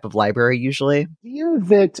on the type of library usually. Feel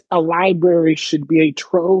that a library should be a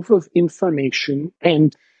trove of information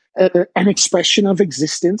and an expression of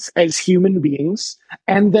existence as human beings,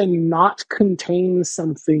 and then not contain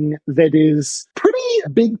something that is pretty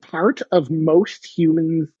big part of most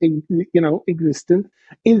humans, existence,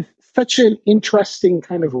 is such an interesting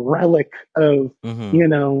kind of relic of,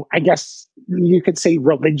 I guess you could say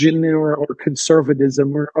religion or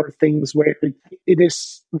conservatism or things where it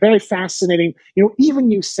is very fascinating.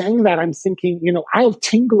 Even you saying that, I'm thinking, I have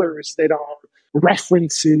Tinglers that are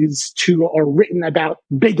references to or written about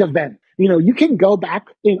big event. You can go back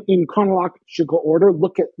in chronological order,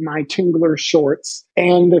 look at my Tingler shorts,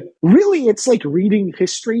 and really it's like reading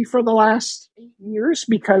history for the last 8 years,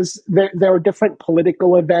 because there are different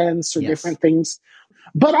political events or different things.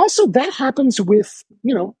 But also that happens with,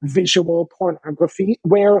 visual pornography,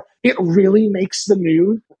 where it really makes the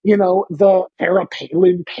news. The Sarah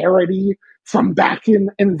Palin parody from back in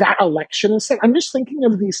that election. And I'm just thinking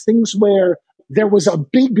of these things where there was a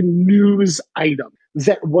big news item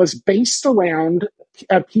that was based around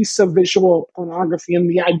a piece of visual pornography, and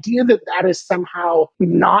the idea that that is somehow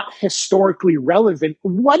not historically relevant,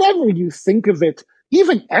 whatever you think of it,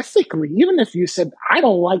 even ethically, even if you said, I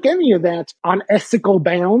don't like any of that on ethical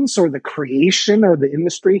bounds or the creation or the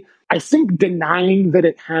industry, I think denying that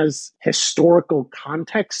it has historical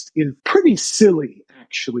context is pretty silly,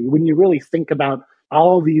 actually, when you really think about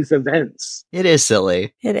all these events. It is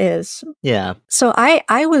silly. It is. Yeah. So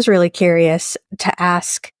I was really curious to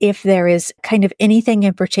ask if there is kind of anything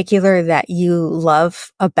in particular that you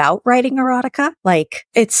love about writing erotica. Like,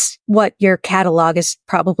 it's what your catalog is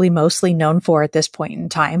probably mostly known for at this point in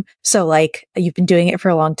time. So like, you've been doing it for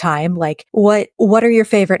a long time. Like, what are your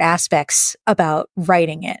favorite aspects about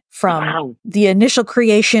writing it, from the initial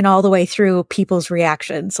creation all the way through people's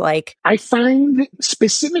reactions? Like, I find,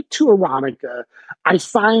 specific to erotica, I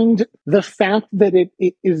find the fact that it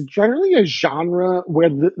is generally a genre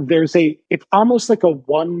where it's almost like a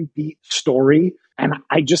one beat story. And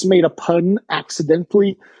I just made a pun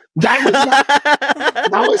accidentally. That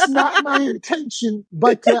was not my intention,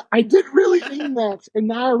 but I did really mean that, and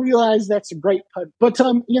now I realize that's a great pun. But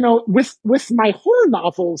with my horror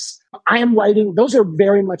novels, I am writing; those are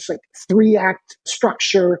very much like 3-act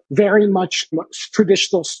structure, very much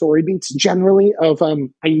traditional story beats. Generally,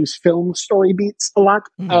 I use film story beats a lot.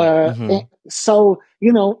 So,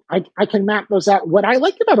 I can map those out. What I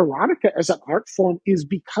like about erotica as an art form is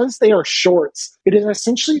because they are shorts, it is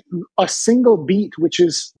essentially a single beat, which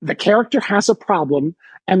is the character has a problem,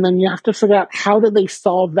 and then you have to figure out how do they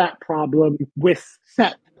solve that problem with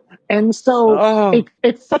set. And so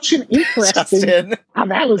it's such an interesting... Oh,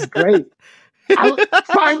 that was great.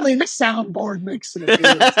 Finally, the soundboard makes an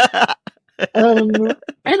appearance. And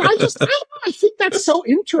I think that's so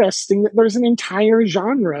interesting that there's an entire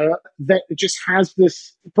genre that just has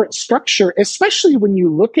this structure, especially when you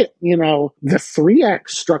look at, the 3-act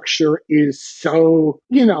structure is so,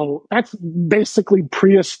 that's basically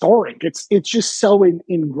prehistoric. It's just so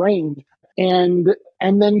ingrained. And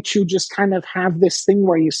then to just kind of have this thing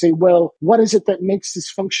where you say, well, what is it that makes this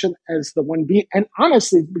function as the one beat? And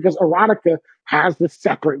honestly, because erotica has this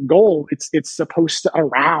separate goal, it's supposed to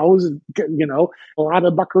arouse, a lot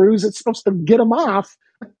of buckaroos, it's supposed to get them off.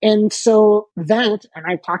 And so that, and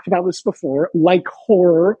I've talked about this before, like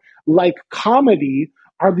horror, like comedy,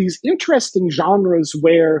 are these interesting genres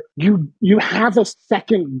where you have a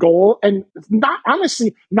second goal, and not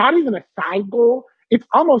even a side goal. It's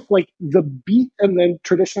almost like the beat and then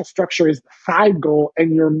traditional structure is the side goal,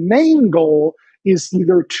 and your main goal is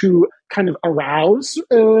either to kind of arouse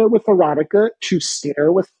with erotica, to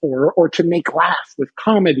scare with horror, or to make laugh with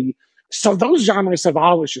comedy. So those genres have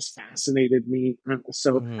always just fascinated me.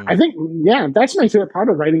 So I think, that's my favorite part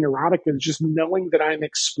of writing erotica, is just knowing that I'm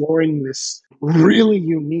exploring this really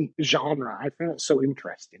unique genre. I find it so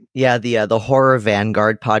interesting. Yeah, the Horror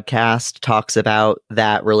Vanguard podcast talks about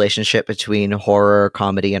that relationship between horror,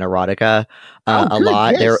 comedy, and erotica a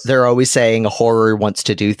lot. Yes. They're always saying horror wants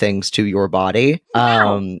to do things to your body.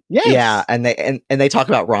 Yes. Yeah, and they talk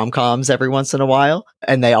about rom-coms every once in a while.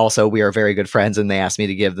 And we are very good friends, and they asked me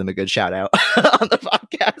to give them a good shout out on the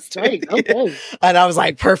podcast. Right, okay. And I was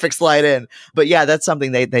like, perfect, slide in. But yeah, that's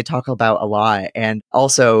something they talk about a lot. And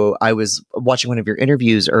also, I was watching one of your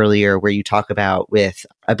interviews earlier where you talk about with,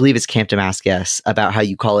 I believe it's Camp Damascus, about how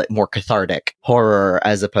you call it more cathartic horror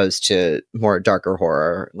as opposed to more darker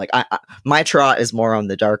horror. Like my trot is more on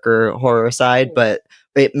the darker horror side, but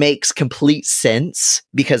it makes complete sense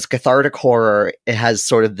because cathartic horror, it has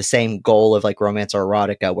sort of the same goal of like romance or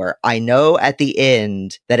erotica, where I know at the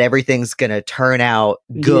end that everything's going to turn out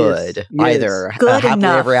good, either good happily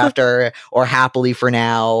enough. ever after or happily for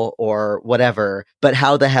now or whatever. But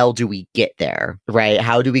how the hell do we get there, right?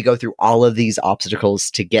 How do we go through all of these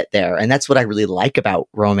obstacles to get there? And that's what I really like about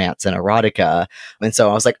romance and erotica. And so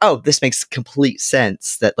I was like, oh, this makes complete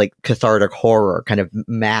sense that like cathartic horror kind of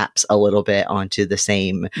maps a little bit onto the same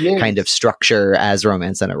kind of structure as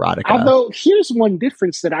romance and erotica. Although here's one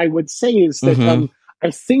difference that I would say is that I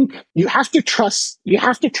think you have to trust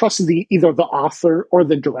either the author or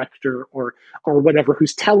the director or whatever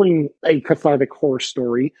who's telling a cathartic horror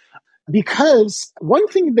story. because one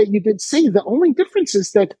thing that you did say, the only difference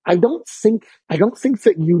is that I don't think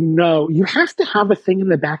that you have to have a thing in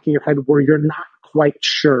the back of your head where you're not quite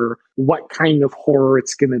sure what kind of horror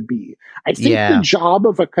it's going to be. I think the job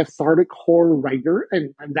of a cathartic horror writer,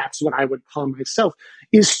 and that's what I would call myself,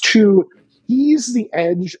 is to ease the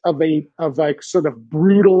edge of a sort of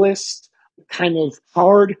brutalist kind of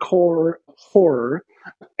hardcore horror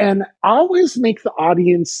and always make the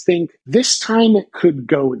audience think this time it could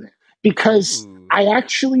go there. Because I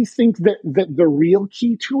actually think that the real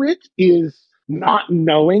key to it is not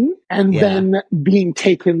knowing and then being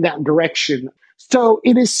taken that direction. So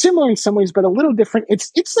it is similar in some ways, but a little different.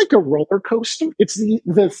 It's like a roller coaster. It's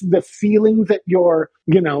the feeling that you're,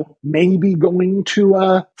 maybe going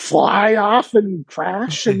to fly off and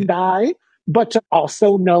crash and die, but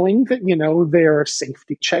also knowing that, there are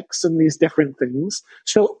safety checks and these different things.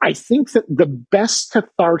 So I think that the best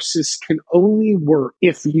catharsis can only work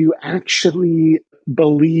if you actually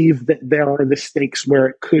believe that there are the stakes where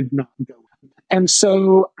it could not go. And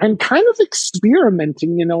so I'm kind of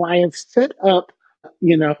experimenting. I have set up,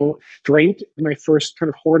 straight, my first kind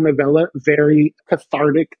of horror novella, very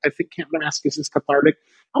cathartic. I think Camp Damascus is cathartic.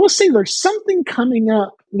 I will say there's something coming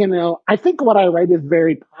up. I think what I write is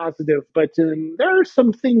very positive, but there are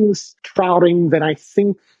some things shrouding that I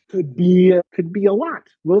think could be a lot.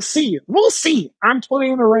 We'll see. I'm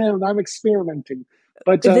playing around. I'm experimenting.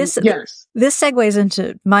 But this segues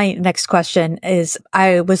into my next question. Is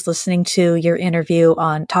I was listening to your interview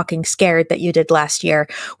on Talking Scared that you did last year,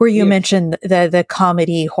 where you mentioned the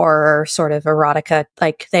comedy horror sort of erotica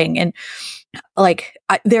like thing, and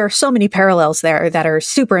there are so many parallels there that are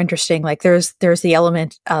super interesting. Like there's the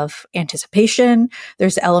element of anticipation,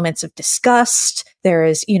 there's elements of disgust, there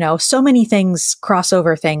is, so many things,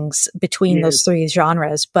 crossover things between those three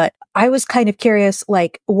genres. But I was kind of curious,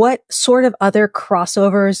 what sort of other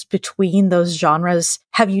crossovers between those genres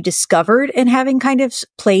have you discovered in having kind of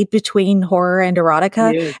played between horror and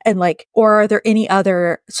erotica? Yeah. And or are there any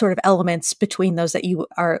other sort of elements between those that you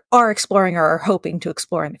are exploring or are hoping to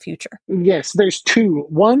explore in the future? Yes, there's two.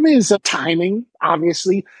 One is timing,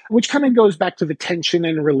 obviously, which kind of goes back to the tension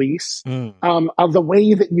and release of the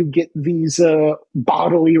way that you get these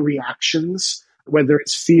bodily reactions, whether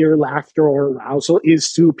it's fear, laughter, or arousal, is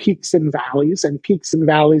through peaks and valleys. And peaks and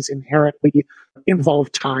valleys inherently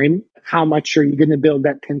involve time. How much are you going to build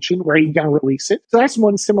that tension? Where are you going to release it? So that's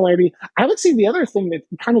one similarity. I would say the other thing that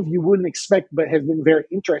kind of you wouldn't expect but has been very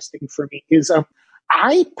interesting for me is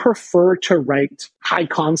I prefer to write high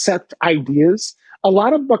concept ideas. A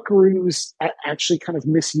lot of buckaroos actually kind of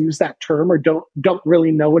misuse that term or don't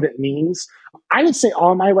really know what it means. I would say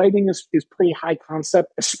all my writing is pretty high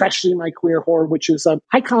concept, especially my queer horror, which is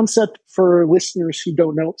high concept for listeners who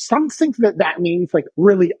don't know. Some think that means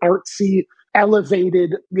really artsy,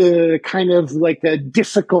 elevated, kind of a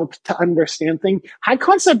difficult to understand thing. High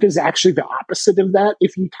concept is actually the opposite of that.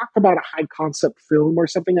 If you talk about a high concept film or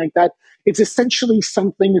something like that, it's essentially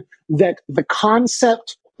something that the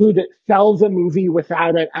concept could sell the movie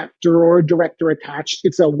without an actor or a director attached.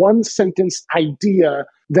 It's a one sentence idea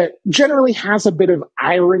that generally has a bit of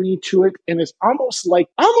irony to it and is almost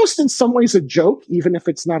in some ways a joke, even if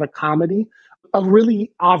it's not a comedy. A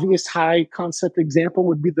really obvious high concept example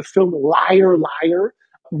would be the film Liar, Liar,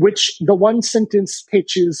 which the one sentence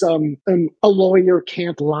pitch is a lawyer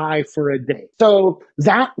can't lie for a day. So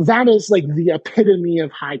that is the epitome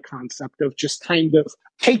of high concept, of just kind of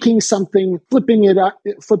taking something, flipping it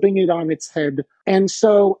on its head. And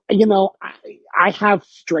so, I have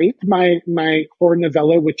Straight, my horror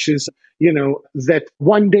novella, which is, that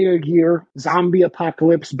one day a year, zombie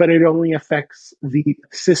apocalypse, but it only affects the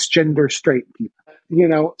cisgender straight people.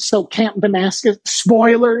 So Camp Damascus,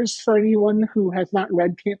 spoilers for anyone who has not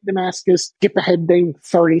read Camp Damascus, skip ahead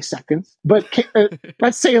 30 seconds, but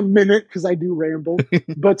let's say a minute because I do ramble,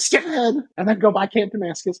 but skip ahead and then go by Camp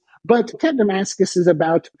Damascus. But Camp Damascus is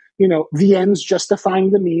about, the ends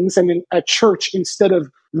justifying the means, and in a church, instead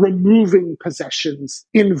of removing possessions,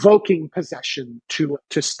 invoking possession to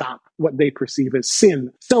stop what they perceive as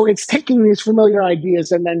sin. So it's taking these familiar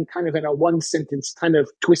ideas and then kind of in a one sentence kind of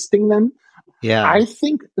twisting them. Yeah. I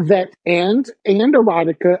think that and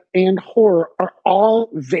erotica and horror are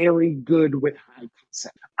all very good with high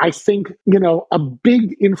concept. I think, a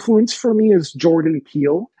big influence for me is Jordan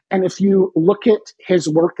Peele. And if you look at his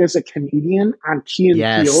work as a comedian on Key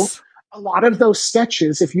and Peele, a lot of those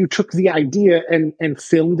sketches, if you took the idea and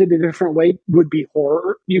filmed it a different way, would be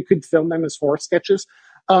horror. You could film them as horror sketches.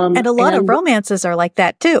 And a lot of romances are like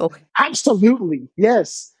that too. Absolutely.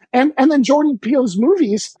 Yes. And then Jordan Peele's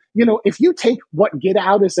movies, if you take what Get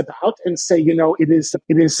Out is about and say, it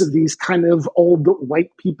is these kind of old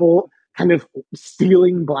white people kind of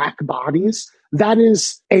stealing black bodies, that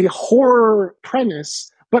is a horror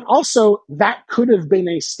premise, but also that could have been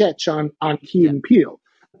a sketch on Key and Peele.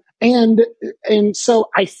 And so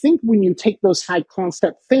I think when you take those high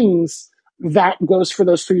concept things, that goes for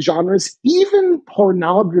those three genres. Even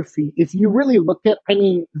pornography, if you really look at,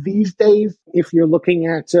 these days, if you're looking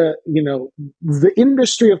at, the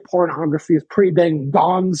industry of pornography is pretty dang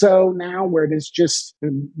gonzo now, where it is just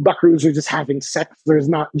buckaroos are just having sex. There's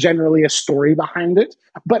not generally a story behind it.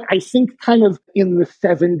 But I think kind of in the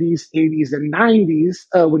 70s, 80s, and 90s,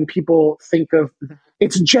 when people think of that,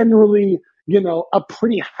 it's generally a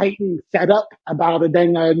pretty heightened setup about a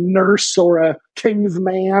dang a nurse or a king's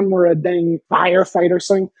man or a dang firefighter or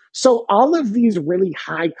something. So all of these really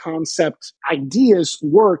high concept ideas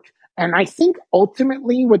work. And I think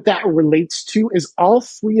ultimately what that relates to is all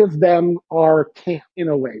three of them are camp in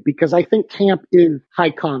a way, because I think camp is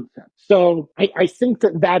high concept. So I think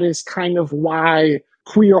that is kind of why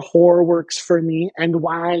queer horror works for me, and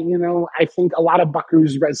why, I think a lot of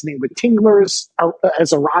buckaroos resonate with Tinglers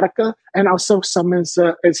as erotica, and also some as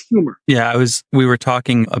humor. Yeah, we were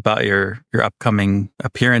talking about your upcoming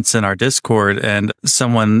appearance in our Discord, and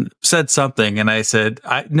someone said something, and I said,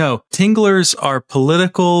 no, Tinglers are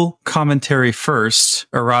political commentary first,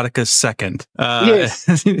 erotica second.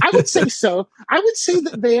 Yes, I would say so. I would say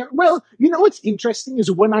that they are, well, what's interesting is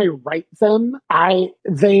when I write them, I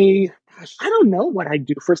don't know what I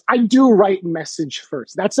do first. I do write message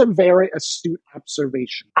first. That's a very astute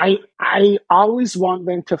observation. I always want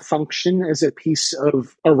them to function as a piece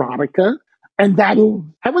of erotica. And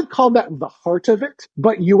I would call that the heart of it.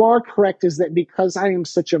 But you are correct, is that because I am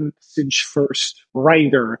such a message first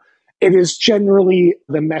writer, it is generally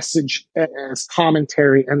the message as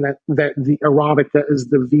commentary, and that the erotica is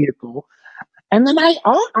the vehicle. And then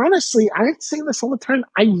honestly, I say this all the time,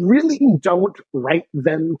 I really don't write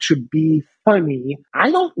them to be funny. I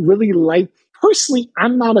don't really personally,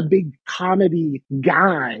 I'm not a big comedy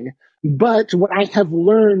guy, but what I have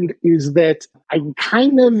learned is that I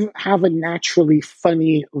kind of have a naturally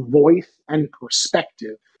funny voice and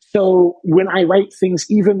perspective. So when I write things,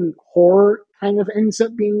 even horror kind of ends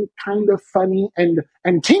up being kind of funny, and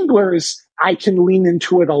Tinglers, I can lean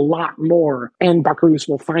into it a lot more, and buckaroos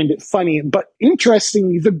will find it funny. But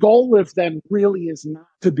interestingly, the goal of them really is not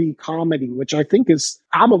to be comedy, which I think is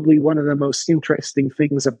probably one of the most interesting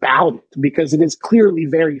things about it, because it is clearly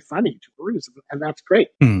very funny to peruse, and that's great.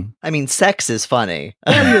 I mean, sex is funny.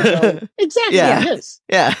 There you go. Exactly. Yeah. It is.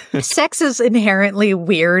 Yeah. Sex is inherently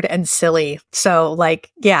weird and silly. So,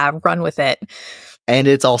 run with it. And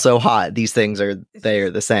it's also hot. These things are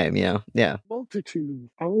the same, Yeah. Multitude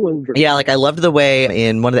all over. Yeah, I loved the way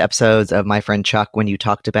in one of the episodes of My Friend Chuck, when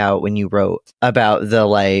you wrote about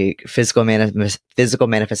the physical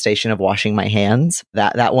manifestation of washing my hands.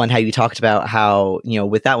 That one, how you talked about how,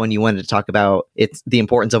 with that one you wanted to talk about it's the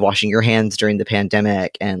importance of washing your hands during the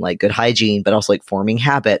pandemic, and good hygiene, but also forming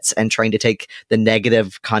habits and trying to take the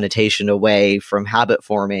negative connotation away from habit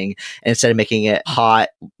forming, and instead of making it hot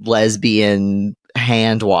lesbian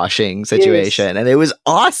hand washing situation. Yes. And it was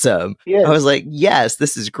awesome. Yes. I was like, yes,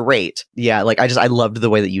 this is great. Yeah, I loved the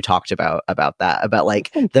way that you talked about that, about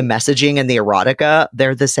the messaging and the erotica.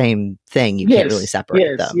 They're the same thing. You can't really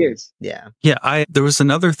separate them. Yes. Yeah. There was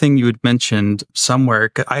another thing you had mentioned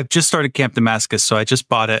somewhere. I've just started Camp Damascus, so I just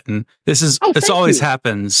bought it, and this always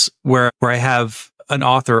happens where I have an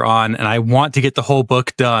author on and I want to get the whole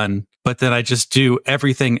book done, but then I just do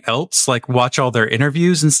everything else, watch all their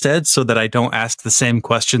interviews instead, so that I don't ask the same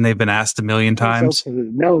question they've been asked a million times. Okay.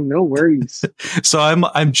 No worries. So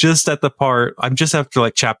I'm just at the part, I'm just after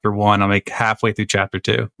chapter 1. I'm halfway through chapter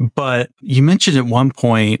 2. But you mentioned at one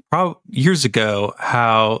point, probably years ago,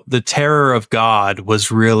 how the terror of God was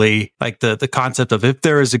really the concept of if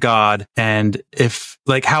there is a God, and if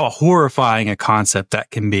how horrifying a concept that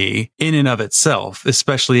can be in and of itself,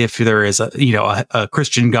 especially if there is a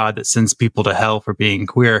Christian God that sends people to hell for being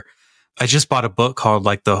queer. I just bought a book called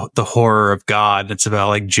the Horror of God. It's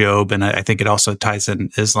about Job, and I think it also ties in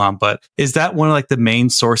Islam. But is that one of the main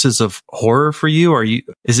sources of horror for you?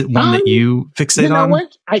 Is it one that you fixate on? You know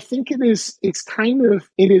what? I think it is. It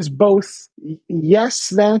is both. Yes,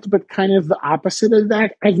 that, but kind of the opposite of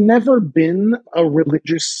that. I've never been a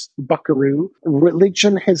religious buckaroo.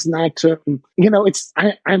 Religion has not.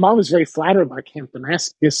 I'm always very flattered by Camp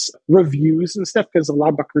Damascus reviews and stuff, because a lot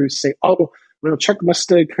of buckaroos say, "Oh, well, Chuck must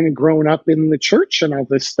have kind of grown up in the church and all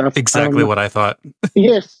this stuff. Exactly what I thought.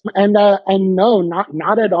 Yes, and no,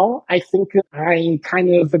 not at all. I think I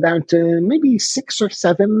kind of about maybe 6 or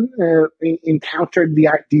 7 encountered the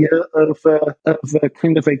idea of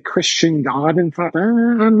kind of a Christian God and thought, I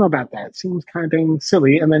don't know about that. It seems kind of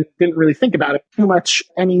silly, and then didn't really think about it too much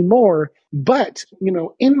anymore. But,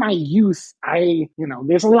 in my youth,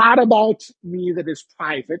 there's a lot about me that is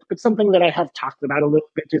private, but something that I have talked about a little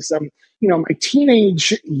bit is, my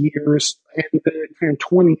teenage years and the kind of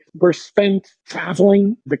 20s were spent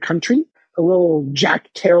traveling the country, a little Jack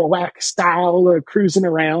Kerouac style, cruising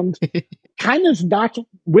around. Kind of not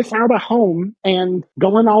without a home and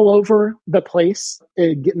going all over the place,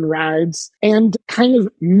 getting rides and kind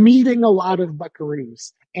of meeting a lot of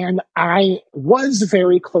buckaroos. And I was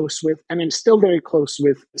very close with, and I'm still very close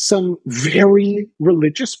with, some very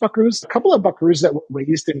religious buckaroos. A couple of buckaroos that were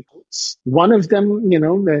raised in cults. One of them,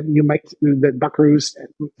 that buckaroos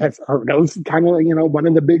have heard of, kind of, one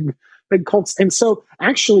of the big cults. And so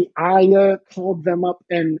actually I called them up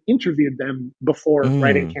and interviewed them before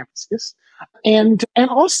writing Campus. And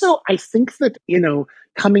also I think that,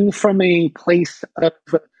 coming from a place of,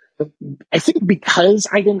 I think because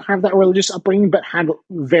I didn't have that religious upbringing, but had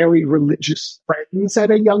very religious friends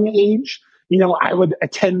at a young age, I would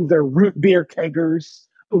attend their root beer keggers.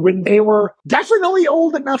 When they were definitely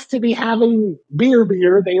old enough to be having beer,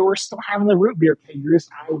 they were still having the root beer keggers.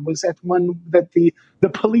 I was at one that the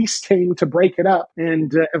police came to break it up,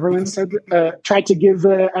 and everyone said, tried to give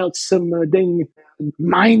out some dang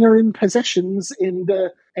minor impositions,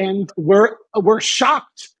 and were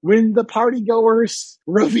shocked when the party goers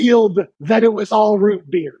revealed that it was all root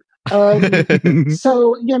beer.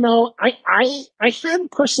 So, I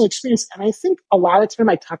had personal experience, and I think a lot of time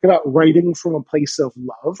I talk about writing from a place of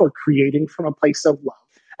love or creating from a place of love.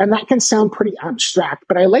 And that can sound pretty abstract,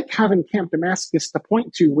 but I like having Camp Damascus to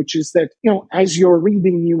point to, which is that, as you're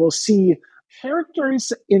reading, you will see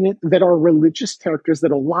characters in it that are religious characters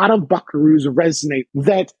that a lot of buckaroos resonate,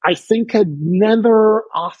 that I think another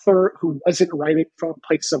author who wasn't writing from a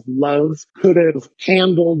place of love could have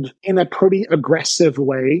handled in a pretty aggressive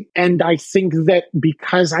way. And I think that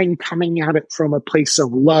because I'm coming at it from a place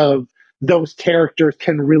of love, those characters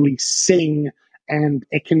can really sing, and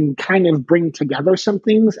it can kind of bring together some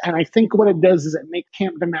things. And I think what it does is it makes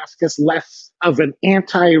Camp Damascus less of an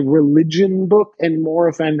anti-religion book and more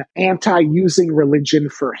of an anti-using religion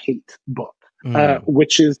for hate book,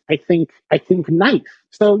 which is, I think nice.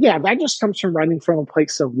 So yeah, that just comes from writing from a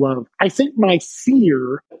place of love. I think my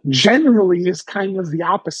fear generally is kind of the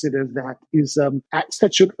opposite of that, is at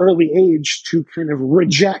such an early age to kind of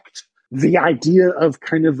reject the idea of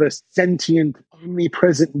kind of a sentient,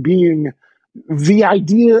 omnipresent being. The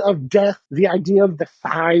idea of death, the idea of the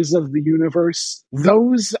size of the universe,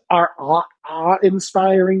 those are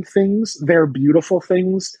awe-inspiring things. They're beautiful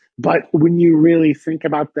things. But when you really think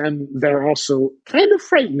about them, they're also kind of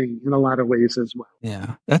frightening in a lot of ways as well.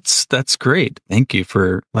 Yeah, that's great. Thank you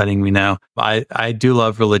for letting me know. I do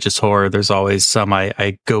love religious horror. There's always some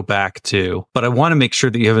I go back to, but I want to make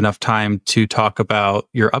sure that you have enough time to talk about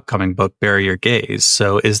your upcoming book, Bury Your Gaze.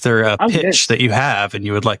 So is there a pitch that you have and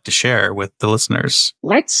you would like to share with the listeners?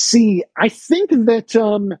 Let's see. I think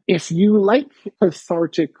that if you like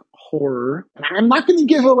cathartic horror, and I'm not going to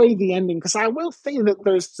give away the ending because I will say that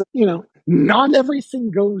there's, not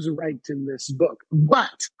everything goes right in this book,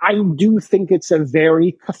 but I do think it's a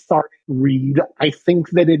very cathartic read. I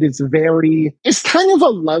think that it's kind of a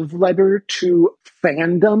love letter to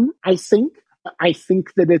fandom, I think. I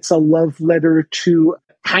think that it's a love letter to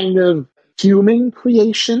kind of human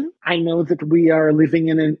creation. I know that we are living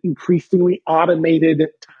in an increasingly automated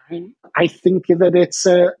time. I think that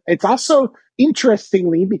it's also,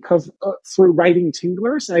 interestingly, because through writing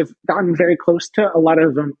Tinglers, I've gotten very close to a lot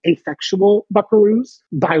of asexual buckaroos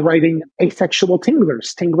by writing asexual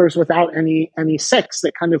Tinglers without any sex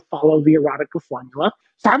that kind of follow the erotica formula.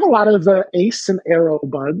 So I have a lot of ace and arrow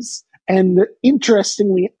buds. And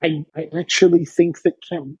interestingly, I actually think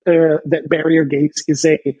that Bury Your Gaze is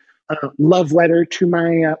a love letter to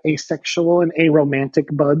my asexual and aromantic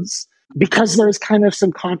buds, because there's kind of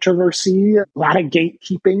some controversy, a lot of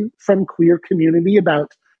gatekeeping from queer community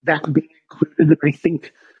about that being included. And I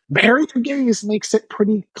think Bury Your Gaze makes it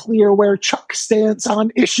pretty clear where Chuck stands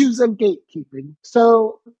on issues of gatekeeping.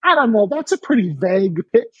 So I don't know. That's a pretty vague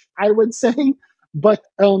pitch, I would say. But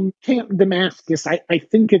Camp Damascus, I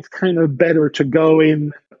think it's kind of better to go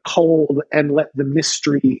in cold and let the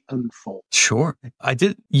mystery unfold. Sure.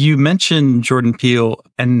 You mentioned Jordan Peele,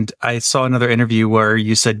 and I saw another interview where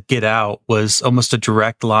you said Get Out was almost a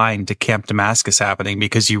direct line to Camp Damascus happening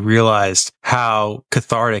because you realized how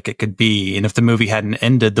cathartic it could be. And if the movie hadn't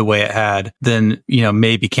ended the way it had, then,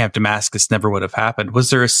 maybe Camp Damascus never would have happened. Was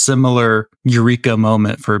there a similar eureka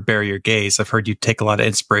moment for Bury Your Gaze? I've heard you take a lot of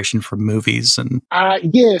inspiration from movies. And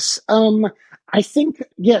yes. I think,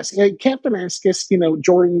 yes, Camp Damascus,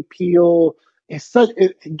 Jordan Peele,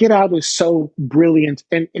 Get Out is so brilliant,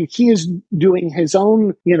 and he is doing his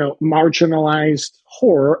own, marginalized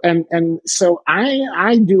horror, and so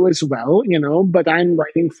I do as well, but I'm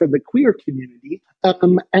writing for the queer community,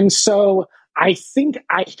 and so I think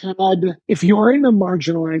I had, if you're in a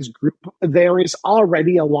marginalized group, there is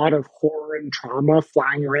already a lot of horror and trauma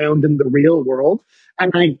flying around in the real world.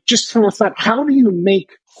 And I just kind of thought, how do you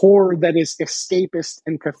make horror that is escapist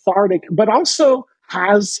and cathartic, but also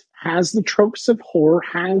has the tropes of horror,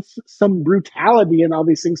 has some brutality and all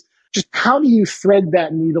these things? Just how do you thread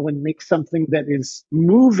that needle and make something that is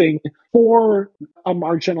moving for a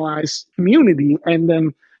marginalized community? And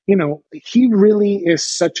then, he really is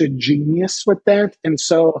such a genius with that. And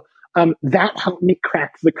so that helped me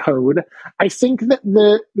crack the code. I think that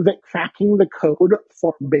that cracking the code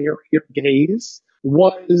for Bury Your Gaze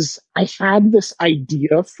was, I had this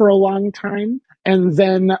idea for a long time, and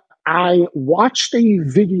then I watched a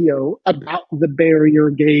video about the Bury Your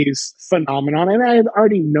Gaze phenomenon, and I had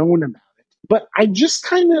already known about it. But I just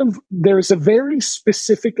there's a very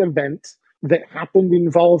specific event that happened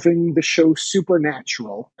involving the show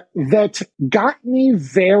Supernatural that got me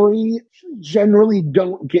generally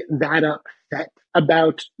don't get that upset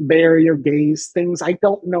about Bury Your Gaze things. I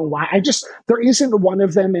don't know why. There isn't one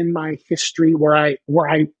of them in my history where I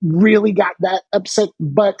really got that upset,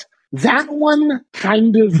 but that one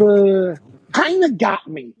kind of got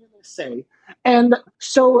me, say. And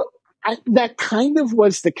so that kind of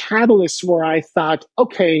was the catalyst where I thought,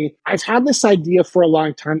 okay, I've had this idea for a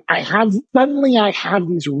long time. I have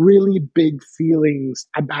these really big feelings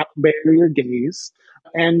about Bury Your Gaze.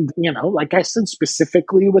 And, like I said,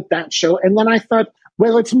 specifically with that show. And then I thought,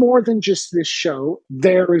 well, it's more than just this show.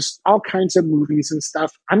 There's all kinds of movies and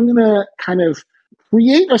stuff. I'm going to kind of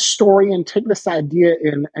create a story and take this idea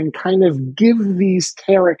in and kind of give these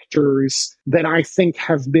characters that I think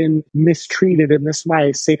have been mistreated. And this is why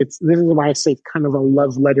I say it's kind of a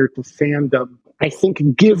love letter to fandom. I think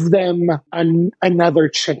give them another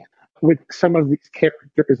chance with some of these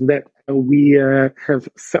characters that we have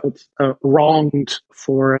felt wronged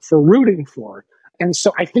for rooting for. And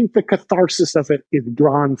so I think the catharsis of it is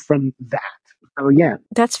drawn from that. Oh, yeah.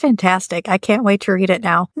 That's fantastic. I can't wait to read it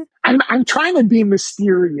now. I'm trying to be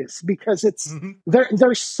mysterious because it's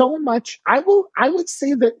there's so much. I would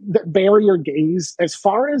say that Bury Your Gaze, as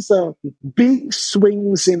far as big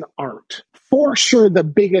swings in art, for sure the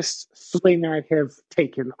biggest swing I have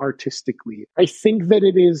taken artistically. I think that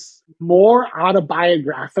it is more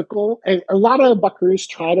autobiographical. A lot of buckers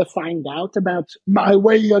try to find out about my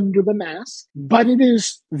way under the mask, but it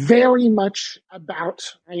is very much about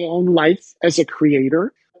my own life as a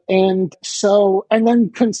creator. And then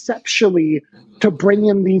conceptually, to bring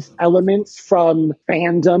in these elements from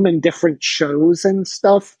fandom and different shows and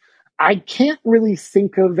stuff, I can't really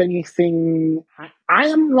think of anything. I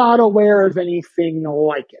am not aware of anything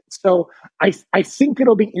like it. So I think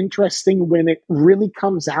it'll be interesting when it really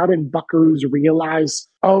comes out and buckaroos realize,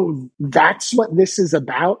 oh, that's what this is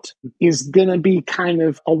about, is going to be kind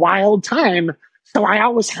of a wild time. So I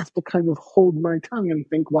always have to kind of hold my tongue and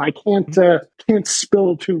think, well, I can't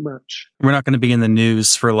spill too much. We're not going to be in the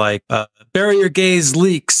news for Bury Your Gaze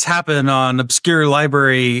leaks happen on obscure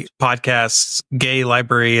library podcasts, gay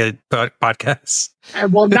library podcasts.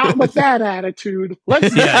 Well, not with that attitude.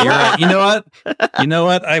 Yeah, you're right. You know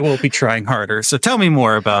what? I will be trying harder. So tell me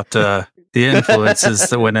more about the influences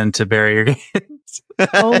that went into Bury Your Gaze.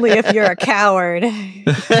 Only if you're a coward.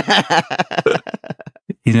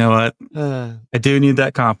 You know what? I do need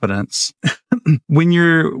that confidence.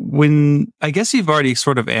 When I guess you've already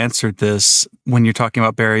sort of answered this when you're talking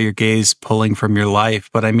about Bury Your Gaze pulling from your life,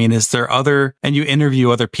 but I mean, is there and you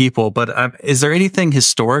interview other people, but is there anything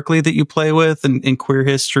historically that you play with in queer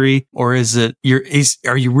history, or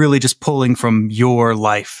are you really just pulling from your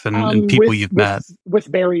life and people you've met?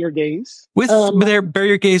 With Bury Your Gaze? With Bury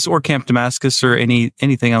Your Gaze or Camp Damascus or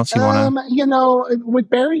anything else you want to? With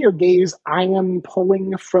Bury Your Gaze, I am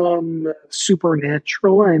pulling from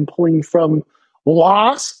Supernatural. I'm pulling from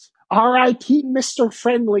Lost. R.I.P. Mr.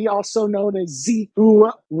 Friendly, also known as Zeke,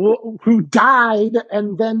 who died,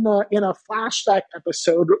 and then in a flashback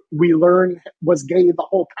episode, we learn was gay the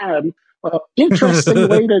whole time. Interesting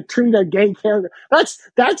way to treat a gay character.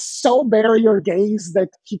 That's so Bury Your Gaze that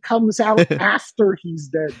he comes out after he's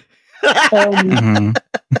dead.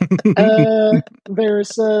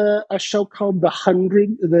 There's a show called The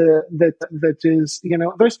Hundred. That is,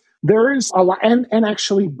 there's a lot, and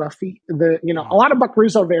actually Buffy. A lot of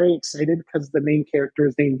Buckaroos are very excited because the main character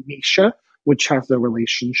is named Misha, which has a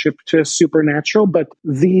relationship to Supernatural. But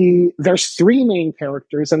there's three main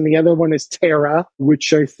characters, and the other one is Tara,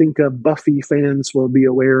 which I think Buffy fans will be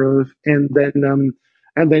aware of, and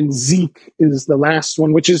then Zeke is the last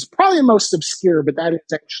one, which is probably the most obscure, but that is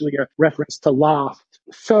actually a reference to Loft.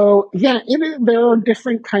 So yeah, there are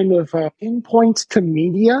different kind of pinpoints to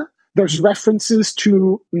media. There's references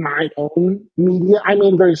to my own media. I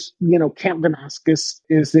mean, there's, Camp Damascus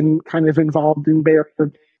is kind of involved in Barrier.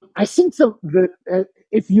 I think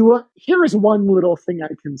here is one little thing I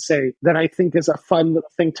can say that I think is a fun little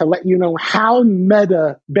thing to let you know how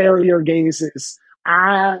meta Barrier Gaze is.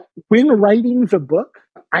 When writing the book,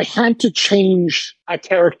 I had to change a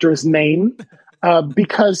character's name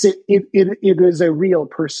because it is a real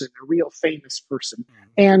person, a real famous person,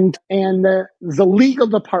 and the legal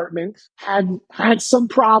department had some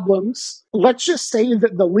problems. Let's just say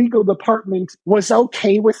that the legal department was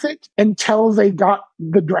okay with it until they got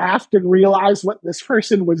the draft and realized what this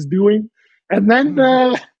person was doing, and then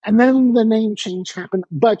the name change happened.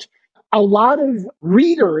 But a lot of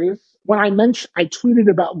readers, when I tweeted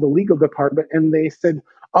about the legal department, and they said,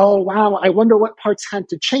 "Oh, wow, I wonder what parts had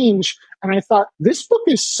to change." And I thought, this book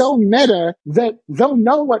is so meta that they'll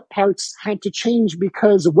know what parts had to change,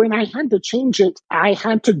 because when I had to change it, I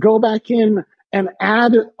had to go back in and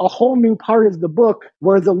add a whole new part of the book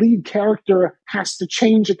where the lead character has to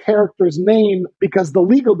change a character's name because the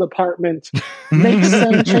legal department makes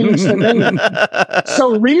them change the name.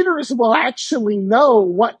 So readers will actually know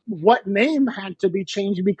what name had to be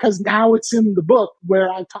changed because now it's in the book where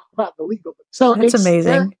I talk about the legal. So That's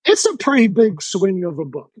amazing. It's a pretty big swing of a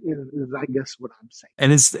book, is I guess what I'm saying.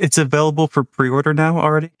 And it's available for pre-order now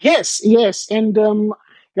already? Yes. And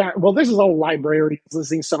yeah, well, this is all librarians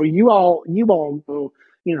listening, so you all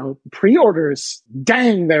know, pre-orders,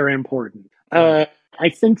 dang, they're important. I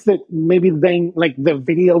think that maybe the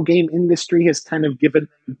video game industry has kind of given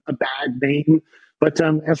them a bad name. But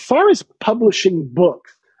as far as publishing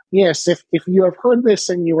books, yes, if you have heard this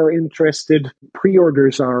and you are interested,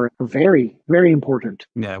 pre-orders are very, very important.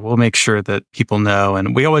 Yeah, we'll make sure that people know.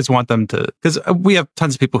 And we always want them to, because we have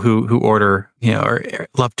tons of people who order, or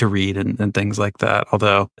love to read and things like that.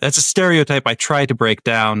 Although that's a stereotype I try to break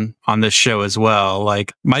down on this show as well.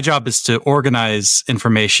 Like, my job is to organize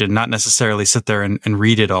information, not necessarily sit there and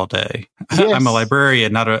read it all day. Yes. I'm a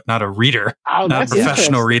librarian, not a reader, not a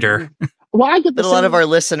professional reader. Well, I get but a lot of our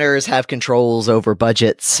listeners have controls over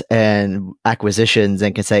budgets and acquisitions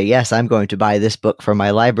and can say, yes, I'm going to buy this book from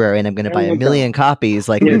my library and I'm going to buy 1 million copies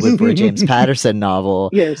like we would for a James Patterson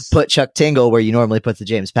novel. Yes. Put Chuck Tingle where you normally put the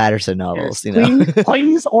James Patterson novels. Yes.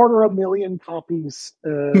 Please order 1 million copies.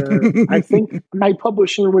 I think my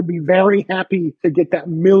publisher would be very happy to get that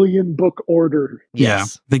 1 million book order. Yes. Yeah,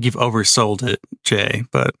 I think you've oversold it, Jay,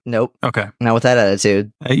 but... Nope. Okay. Not with that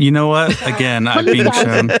attitude. You know what? Again, I'm being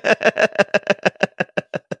shown...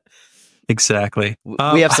 Exactly.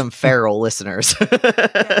 We have some feral listeners.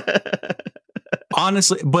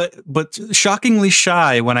 Honestly, but shockingly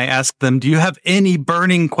shy when I ask them, do you have any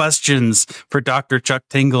burning questions for Dr. Chuck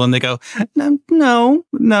Tingle? And they go, no,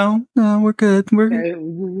 we're good.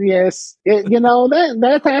 Yes.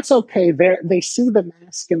 That's okay. They see the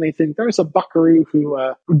mask and they think there's a buckaroo who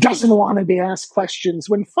doesn't want to be asked questions.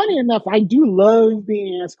 When, funny enough, I do love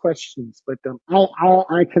being asked questions, but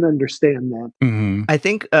I can understand that. Mm-hmm. I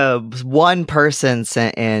think one person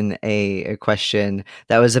sent in a question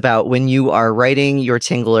that was about when you are writing your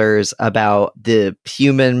Tinglers about the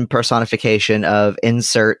human personification of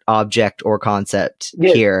insert object or concept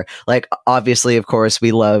here. Like, obviously, of course,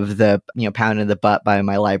 we love the pound in the butt by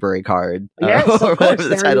my library card. Yes, or whatever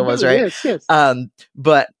the title was, right? Yes.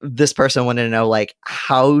 But this person wanted to know, like,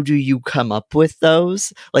 how do you come up with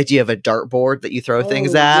those? Like, do you have a dartboard that you throw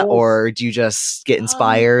things at, or do you just get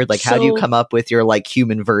inspired? Like, how do you come up with your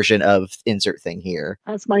human version of insert thing here?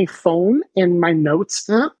 That's my phone and my notes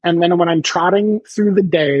app, and then when I'm trotting through the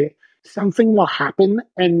day, something will happen,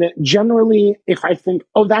 and generally if I think,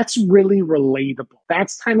 oh, that's really relatable,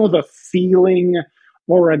 that's kind of a feeling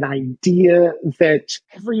or an idea that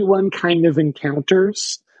everyone kind of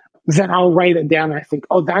encounters, then I'll write it down. I think,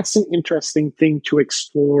 oh, that's an interesting thing to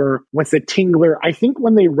explore with a Tingler. I think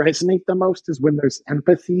when they resonate the most is when there's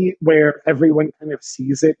empathy, where everyone kind of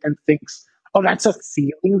sees it and thinks, oh, that's a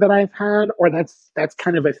feeling that I've had, or that's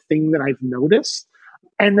kind of a thing that I've noticed.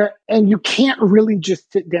 And you can't really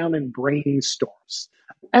just sit down and brainstorm.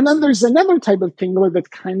 And then there's another type of Tingler that's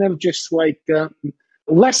kind of just like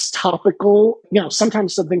less topical.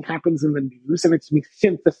 Sometimes something happens in the news and it's me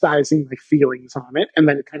synthesizing my feelings on it and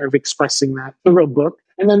then kind of expressing that through a book.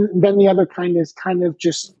 And then the other kind is kind of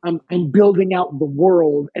just I'm building out the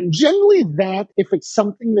world. And generally that, if it's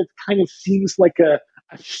something that kind of seems like a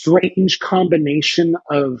strange combination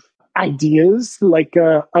of ideas, like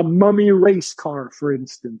a mummy race car, for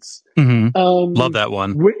instance. Love that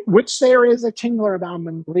one. Which there is a Tingler about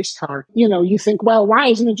a race car. You think, well, why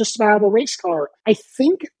isn't it just about a race car? I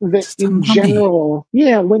think that in general,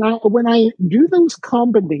 when I do those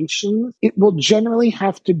combinations, it will generally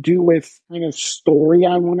have to do with kind of story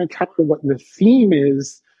I want to tell, or what the theme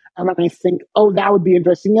is. And then I think, oh, that would be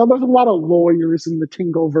interesting. There's a lot of lawyers in the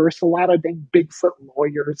Tingleverse, a lot of dang Bigfoot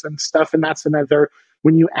lawyers and stuff. And that's another,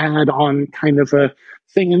 when you add on kind of a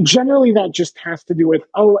thing. And generally that just has to do with,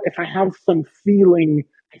 oh, if I have some feeling,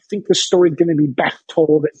 I think the story's going to be best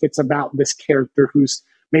told if it's about this character who's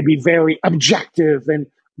maybe very objective and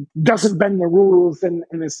doesn't bend the rules and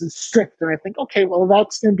is strict. And I think, okay, well,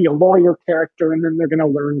 that's going to be a lawyer character, and then they're going to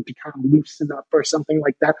learn to kind of loosen up or something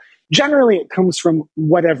like that. Generally, it comes from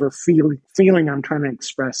whatever feeling I'm trying to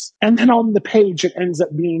express. And then on the page, it ends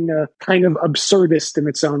up being a kind of absurdist in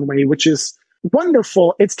its own way, which is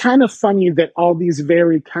wonderful. It's kind of funny that all these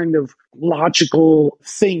very kind of logical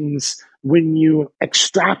things, when you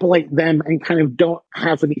extrapolate them and kind of don't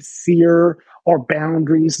have any fear or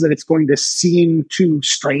boundaries that it's going to seem too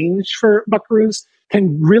strange for buckaroos,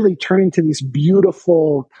 can really turn into these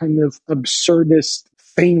beautiful kind of absurdist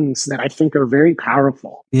things that I think are very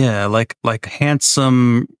powerful. Yeah, like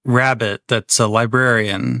Handsome Rabbit that's a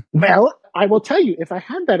librarian. Well, I will tell you, if I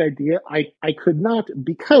had that idea, I could not,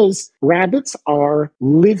 because rabbits are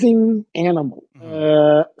living animals.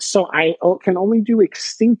 So I can only do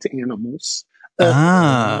extinct animals.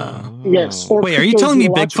 Yes. Or wait, are you telling me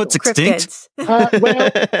Bigfoot's extinct?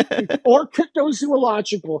 Or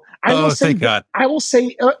cryptozoological. Thank God. I will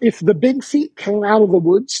say, if the big feet came out of the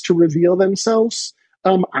woods to reveal themselves,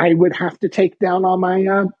 I would have to take down all my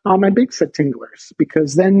Bigfoot tinglers,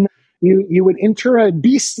 because then you would enter a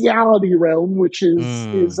bestiality realm, which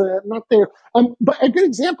is not there. But a good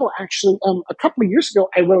example, actually, a couple of years ago,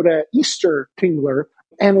 I wrote a Easter tingler,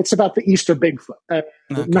 and it's about the Easter Bigfoot,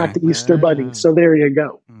 not the Easter Bunny. So there you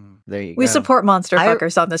go. There you go. We support monster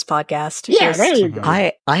fuckers on this podcast. Yeah, there you go.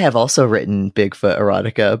 I have also written Bigfoot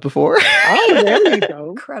erotica before. Oh, there you go.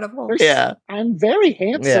 Incredible. Yeah. I'm very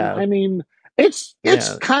handsome. Yeah. I mean, it's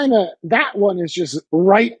kind of, that one is just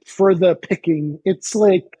ripe for the picking. It's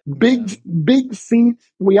like big feet.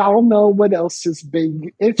 We all know what else is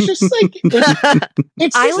big. It's just like,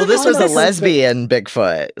 it's well, this was a lesbian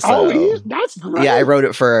Bigfoot. So. That's great. Yeah, I wrote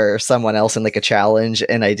it for someone else in like a challenge,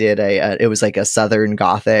 and I did it was like a Southern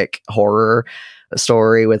Gothic horror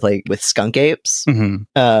story with skunk apes.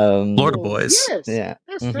 Florida boys. Yes, yeah,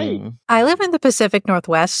 that's great. I live in the Pacific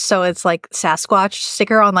Northwest, so it's like Sasquatch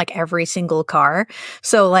sticker on like every single car.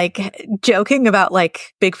 So like joking about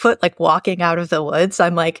like Bigfoot like walking out of the woods,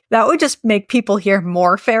 I'm like, that would just make people here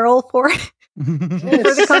more feral for it. For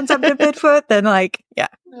the concept of Bigfoot, then like, yeah.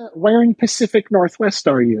 Where in Pacific Northwest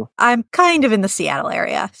are you? I'm kind of in the Seattle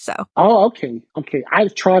area, so. Oh, okay.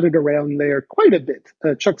 I've trotted around there quite a bit.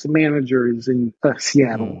 Chuck's manager is in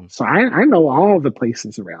Seattle, so I know all the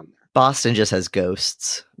places around there. Boston just has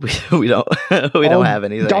ghosts. We don't have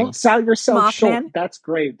anything. Don't sell yourself Mothman? short. That's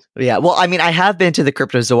great. Yeah, well, I mean, I have been to the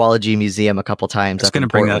Cryptozoology Museum a couple times. I was going to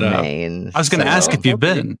bring that up. Maine, I was going to ask if you've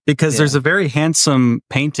been, because there's a very handsome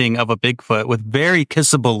painting of a Bigfoot with very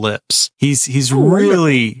kissable lips. He's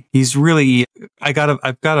really. I've got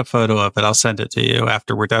a photo of it. I'll send it to you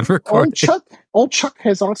after we're done recording. Old Chuck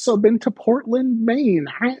has also been to Portland, Maine.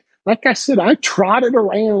 Like I said, I trotted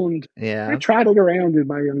around. Yeah, I trotted around in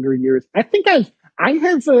my younger years. I think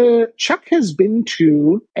Chuck has been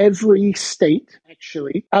to every state,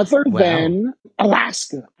 actually, other than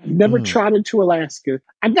Alaska. I've never trotted to Alaska.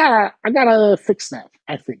 I gotta fix that,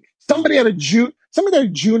 I think. Somebody at a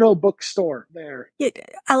Juneau bookstore there. Yeah,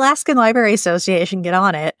 Alaskan Library Association, get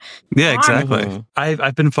on it. Yeah, exactly.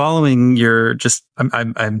 I've been following your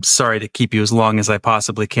I'm sorry to keep you as long as I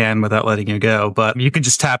possibly can without letting you go, but you can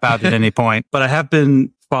just tap out at any point. But I have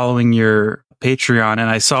been following your Patreon, and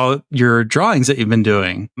I saw your drawings that you've been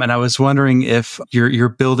doing, and I was wondering if you're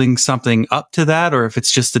building something up to that, or if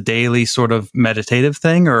it's just a daily sort of meditative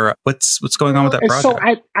thing, or what's going on with that project. So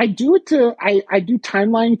I do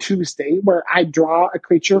Timeline Tuesday, where I draw a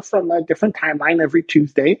creature from a different timeline every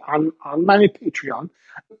Tuesday on my Patreon.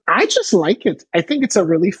 I just like it. I think it's a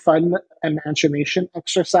really fun imagination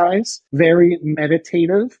exercise, very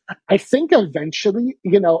meditative. I think eventually,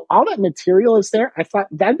 all that material is there. I thought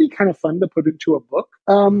that'd be kind of fun to put into a book.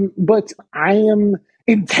 But I am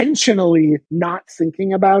intentionally not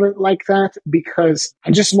thinking about it like that because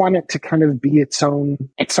I just want it to kind of be its own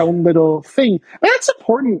little thing. That's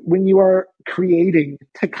important when you are creating,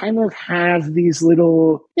 to kind of have these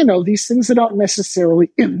little, these things that aren't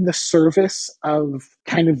necessarily in the service of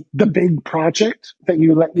kind of the big project, that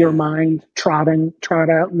you let your mind trot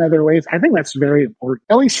out in other ways. I think that's very important,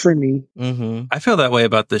 at least for me. Mm-hmm. I feel that way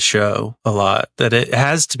about this show a lot, that it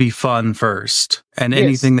has to be fun first. And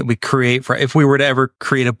anything that we create if we were to ever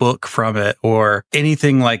create a book from it or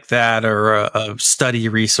anything like that, or a study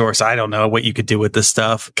resource, I don't know what you could do with this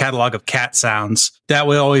stuff, catalog of cat sounds, that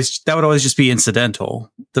would always just be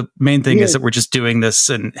incidental. The main thing is that we're just doing this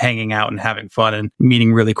and hanging out and having fun and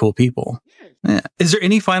meeting really cool people. Yeah. Is there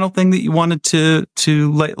any final thing that you wanted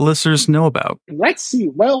to let listeners know about? Let's see.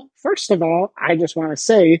 Well, first of all, I just want to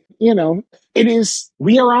say, we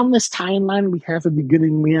are on this timeline. We have a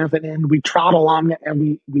beginning, we have an end. We trot along it,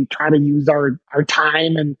 and we try to use our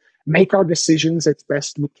time and make our decisions as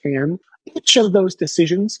best we can. Each of those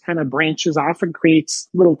decisions kind of branches off and creates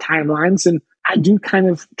little timelines. And I do kind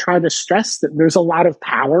of try to stress that there's a lot of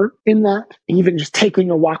power in that. Even just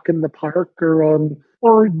taking a walk in the park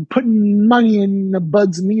or putting money in a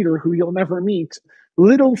bud's meter who you'll never meet.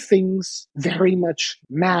 Little things very much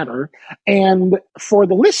matter. And for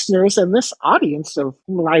the listeners and this audience of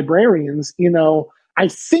librarians, I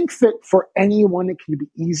think that for anyone, it can be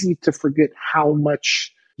easy to forget how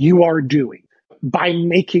much you are doing by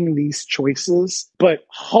making these choices. But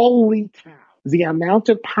holy cow, the amount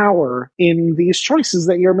of power in these choices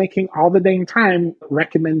that you're making all the dang time,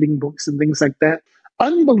 recommending books and things like that.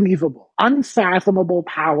 Unbelievable, unfathomable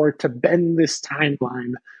power to bend this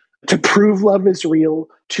timeline, to prove love is real,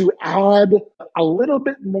 to add a little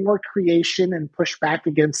bit more creation and push back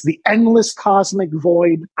against the endless cosmic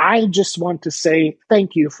void. I just want to say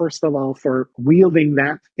thank you, first of all, for wielding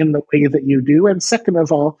that in the way that you do. And second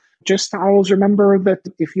of all, just always remember that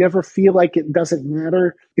if you ever feel like it doesn't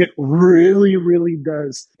matter, it really, really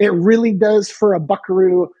does. It really does for a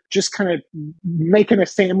buckaroo just kind of making a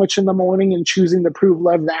sandwich in the morning and choosing to prove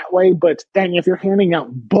love that way. But dang, if you're handing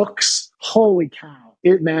out books, holy cow,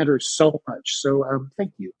 it matters so much. So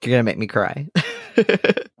thank you. You're going to make me cry.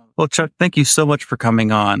 Well, Chuck, thank you so much for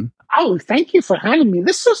coming on. Oh, thank you for having me.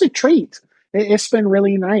 This was a treat. It's been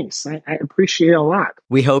really nice. I appreciate it a lot.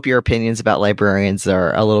 We hope your opinions about librarians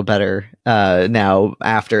are a little better now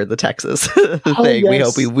after the Texas thing.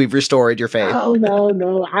 Yes. We hope we've restored your faith. Oh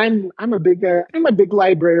no, I'm a big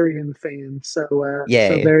librarian fan. So so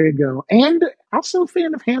there you go. And also a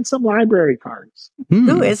fan of handsome library cards.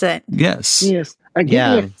 Who isn't? Yes.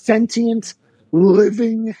 Again, a sentient,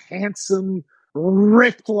 living, handsome,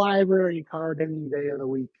 ripped library card any day of the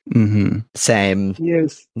week. Mm-hmm. Same.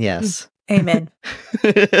 Yes. Yes. Amen.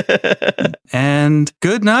 And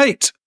good night.